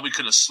feel like we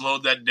could have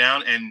slowed that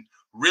down and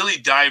really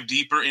dive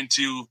deeper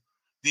into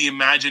the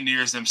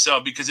Imagineers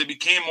themselves, because it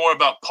became more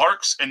about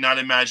parks and not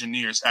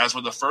Imagineers, as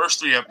were the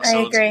first 3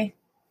 episodes. I agree.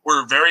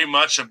 Were very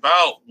much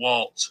about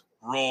Walt,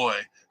 Roy,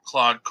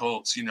 Claude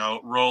Coates,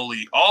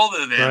 Rolly, all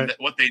of them,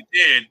 what they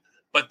did.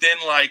 But then,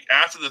 like,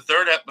 after the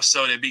third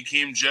episode, it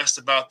became just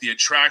about the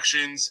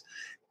attractions.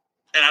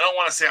 And I don't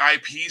want to say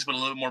IPs, but a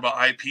little bit more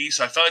about IP.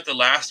 So I felt like the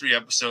last 3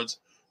 episodes,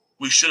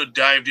 we should have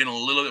dived in a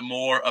little bit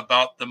more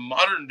about the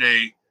modern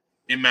day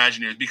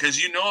Imagineers, because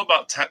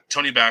about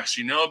Tony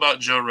Baxter, about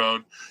Joe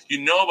Rohde,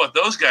 about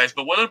those guys.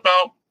 But what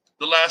about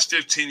the last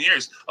 15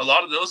 years. A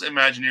lot of those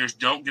Imagineers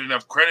don't get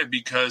enough credit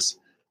because,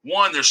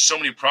 one, there's so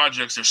many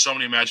projects, there's so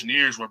many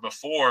Imagineers, where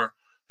before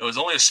it was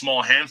only a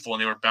small handful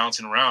and they were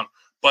bouncing around.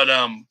 But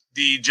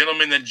the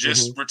gentleman that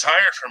just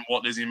retired from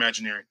Walt Disney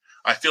Imagineering,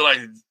 I feel like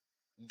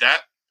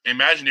that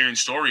Imagineering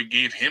story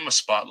gave him a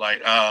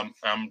spotlight.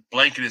 I'm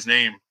blanking his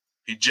name.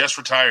 He just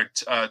retired.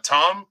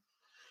 Tom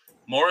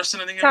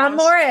Morrison, I think. Tom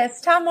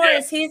Morris.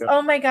 Yeah. He's,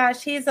 oh my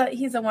gosh, he's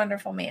a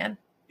wonderful man.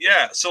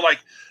 Yeah. So like,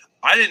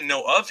 I didn't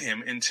know of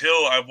him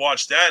until I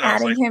watched that. And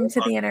Adding I was like, him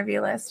to the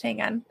interview list.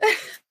 Hang on.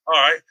 All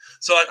right.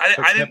 So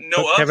I didn't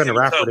know of Kevin him.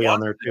 Rafferty on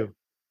there too.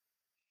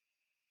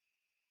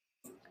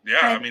 Yeah,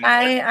 I mean,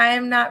 I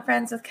am not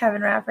friends with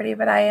Kevin Rafferty,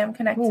 but I am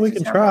connected. Well, we to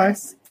can Tom try.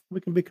 Morris.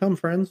 We can become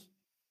friends.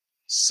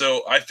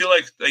 so I feel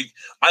like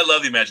I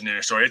love the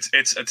Imagineering story.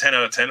 It's a 10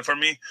 out of 10 for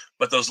me.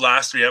 But those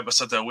last 3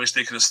 episodes, I wish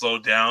they could have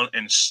slowed down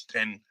and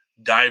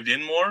dived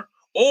in more,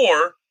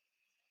 or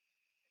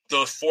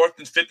the 4th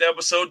and 5th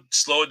episode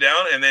slow it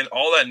down, and then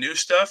all that new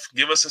stuff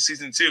give us a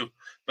season 2.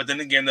 But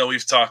then again, though,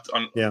 we've talked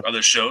on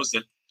other shows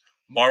that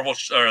Marvel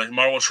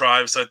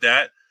Tribes like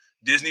that,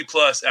 Disney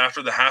Plus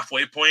after the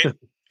halfway point.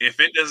 If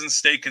it doesn't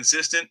stay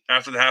consistent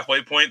after the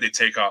halfway point, they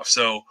take off.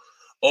 So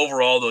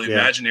overall, the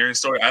Imagineering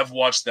story, I've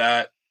watched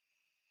that.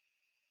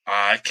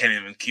 I can't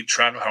even keep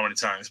track of how many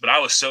times, but I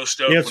was so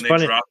stoked when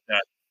they dropped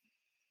that.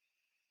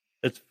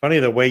 It's funny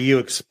the way you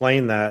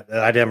explain that.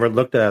 I never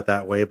looked at it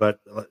that way,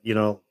 but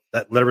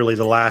that literally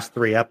the last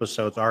 3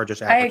 episodes are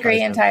just. I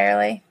agree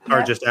entirely.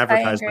 Are just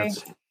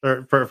advertisements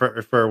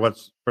for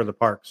what's for the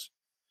parks.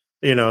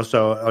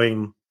 So I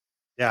mean,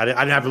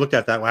 I never looked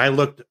at it that way.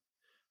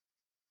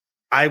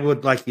 I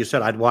would, like you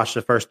said, I'd watch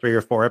the first 3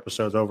 or 4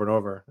 episodes over and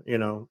over,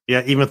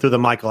 even through the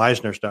Michael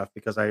Eisner stuff,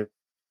 because I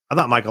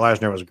thought Michael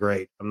Eisner was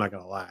great. I'm not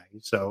going to lie.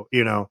 So,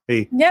 he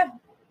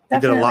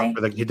did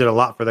a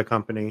lot for the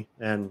company.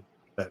 And,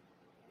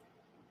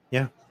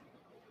 yeah.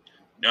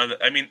 No,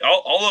 I mean,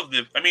 all of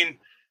the, I mean,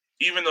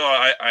 even though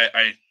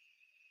I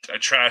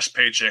trash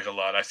Paycheck a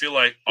lot, I feel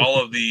like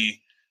all of the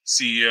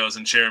CEOs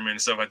and chairmen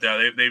and stuff like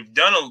that, they've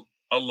done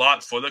a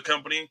lot for the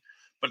company.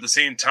 But at the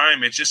same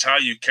time, it's just how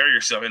you carry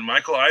yourself. And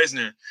Michael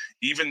Eisner,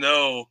 even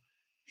though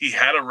he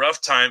had a rough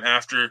time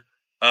after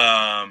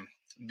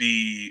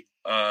the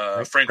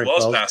Frank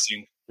Wells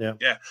passing,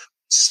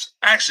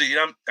 Actually,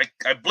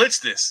 I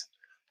blitzed this.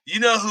 You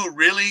know who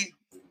really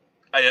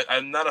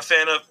I'm not a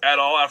fan of at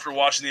all after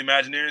watching the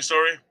Imagineering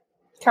story?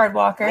 Card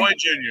Walker. Roy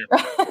Jr.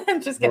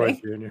 I'm just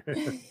kidding. Roy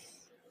Jr.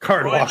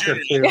 Card Roy Walker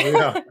Jr. too.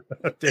 Yeah.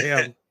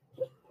 Damn.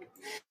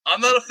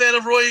 I'm not a fan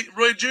of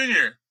Roy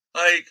Jr.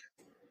 Like,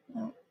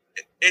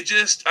 it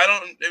just, I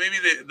don't, maybe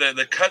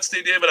the cuts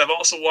they did, but I've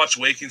also watched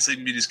Waking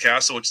Sleeping Beauty's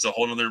Castle, which is a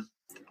whole other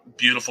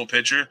beautiful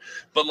picture.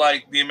 But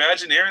like the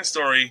Imagineering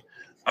story,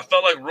 I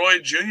felt like Roy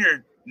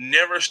Jr.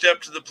 never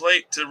stepped to the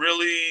plate to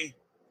really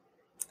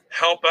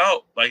help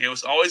out. Like, it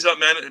was always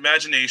about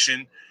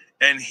imagination,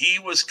 and he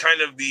was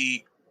kind of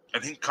I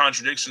think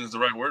contradiction is the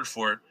right word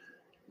for it.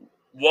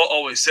 Walt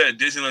always said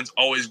Disneyland's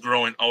always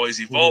growing, always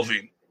evolving.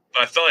 Mm-hmm.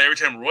 But I felt like every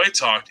time Roy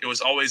talked, it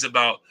was always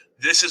about,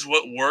 this is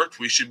what worked,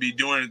 we should be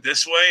doing it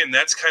this way. And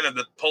that's kind of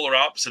the polar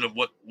opposite of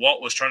what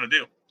Walt was trying to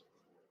do.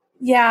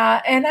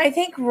 Yeah. And I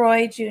think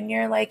Roy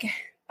Jr.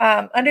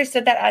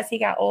 Understood that as he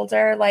got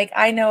older. Like,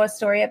 I know a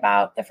story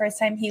about the first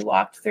time he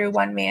walked through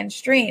One Man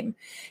Stream.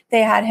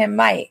 They had him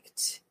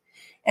mic'd.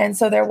 And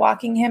so they're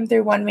walking him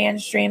through One Man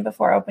Stream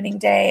before opening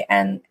day.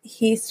 And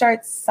he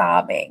starts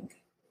sobbing,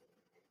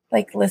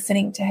 like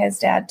listening to his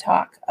dad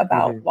talk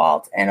about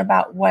Walt and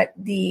about what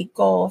the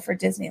goal for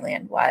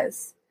Disneyland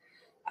was.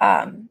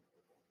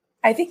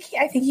 I think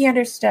he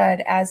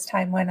understood as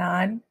time went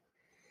on,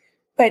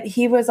 but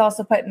he was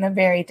also put in a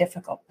very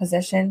difficult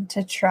position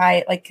to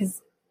try,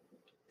 because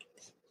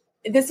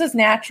this was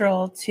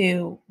natural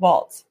to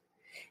Walt.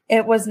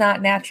 It was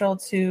not natural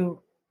to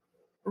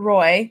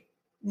Roy.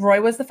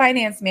 Roy was the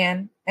finance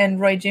man, and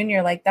Roy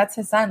Jr., that's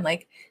his son.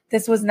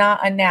 This was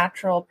not a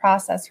natural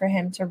process for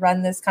him to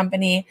run this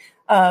company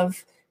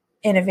of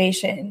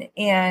innovation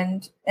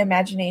and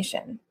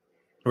imagination.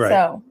 Right.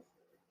 So,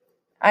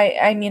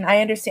 I mean,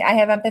 I understand. I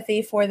have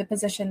empathy for the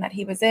position that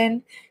he was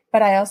in,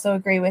 but I also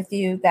agree with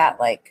you that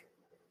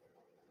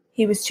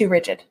he was too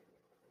rigid.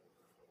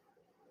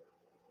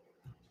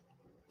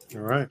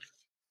 All right.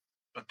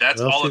 But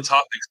that's all the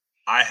topics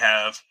I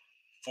have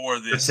for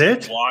this.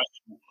 That's it?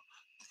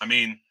 I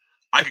mean,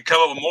 I could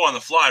come up with more on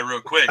the fly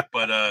real quick,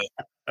 but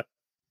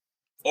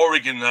or we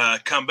can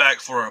come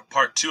back for a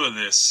part 2 of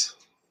this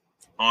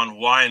on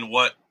why and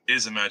what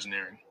is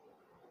Imagineering.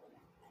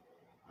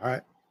 All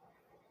right.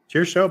 It's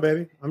your show,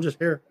 baby. I'm just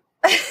here.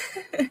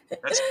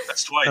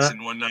 That's twice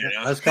in one night.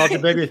 That's called you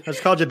baby.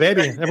 That's called you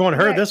baby. Everyone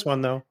heard this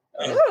one though.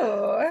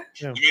 Ooh.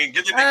 Yeah. I mean,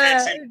 get the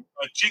can't see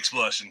my cheeks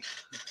blushing.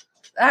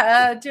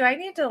 Do I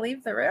need to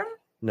leave the room?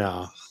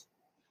 No,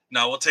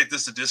 we'll take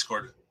this to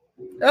Discord.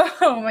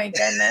 Oh my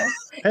goodness!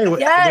 Hey,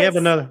 we have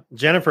another.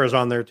 Jennifer is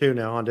on there too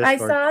now on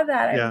Discord. I saw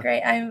that. I'm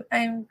great.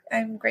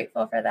 I'm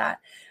grateful for that.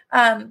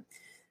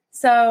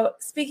 So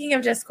speaking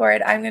of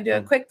Discord, I'm going to do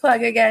a quick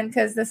plug again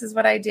because this is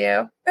what I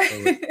do.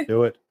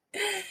 Do it.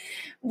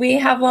 We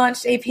have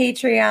launched a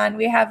Patreon.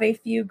 We have a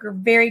few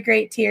very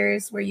great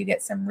tiers where you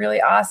get some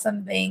really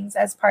awesome things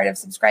as part of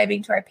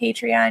subscribing to our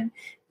Patreon.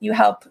 You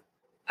help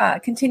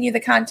continue the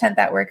content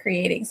that we're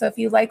creating. So if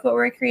you like what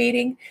we're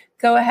creating,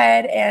 go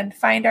ahead and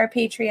find our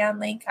Patreon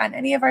link on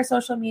any of our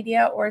social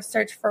media or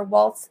search for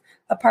Walt's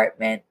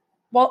Apartment,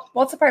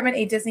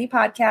 a Disney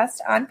podcast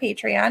on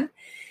Patreon.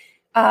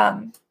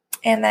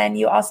 And then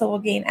you also will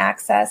gain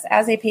access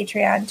as a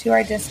Patreon to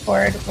our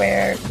Discord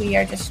where we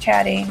are just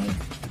chatting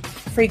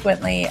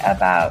frequently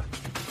about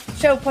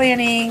show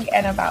planning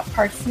and about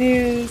parks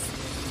news.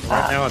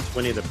 Right now it's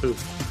Winnie the Pooh.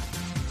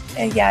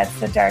 And yeah, it's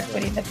the dark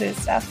Winnie the Pooh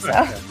stuff. So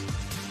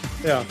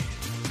yeah.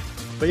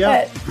 But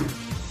yeah, but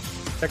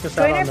check us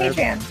out join our on there.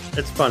 Patreon.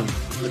 It's fun.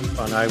 It's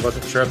fun. I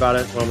wasn't sure about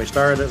it when we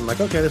started it. I'm like,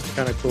 okay, this is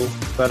kind of cool.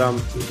 But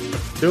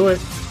do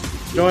it.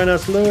 Join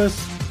us,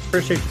 Lewis.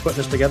 Appreciate you putting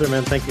this together,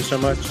 man. Thank you so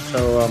much.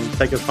 So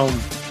take us home.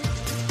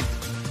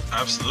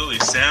 Absolutely.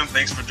 Sam,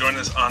 thanks for joining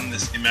us on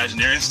this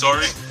Imagineering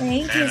story.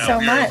 Thank you so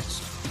much.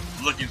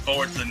 Looking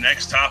forward to the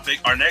next topic.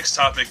 Our next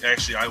topic,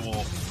 actually, I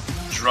will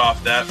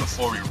drop that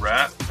before we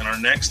wrap. And our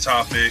next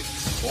topic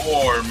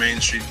for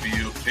Main Street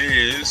View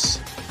is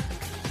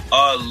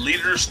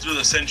Leaders Through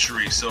the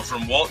Century. So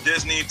from Walt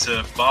Disney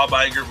to Bob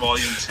Iger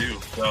Volume 2.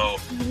 So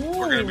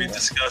we're going to be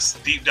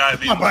deep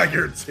diving. Bob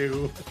Iger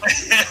 2.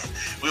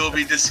 We will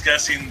be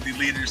discussing the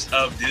leaders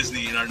of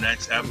Disney in our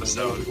next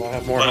episode. We'll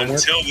have more but homework.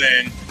 Until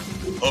then,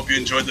 hope you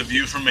enjoyed the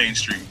view from Main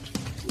Street.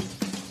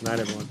 Night,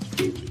 everyone.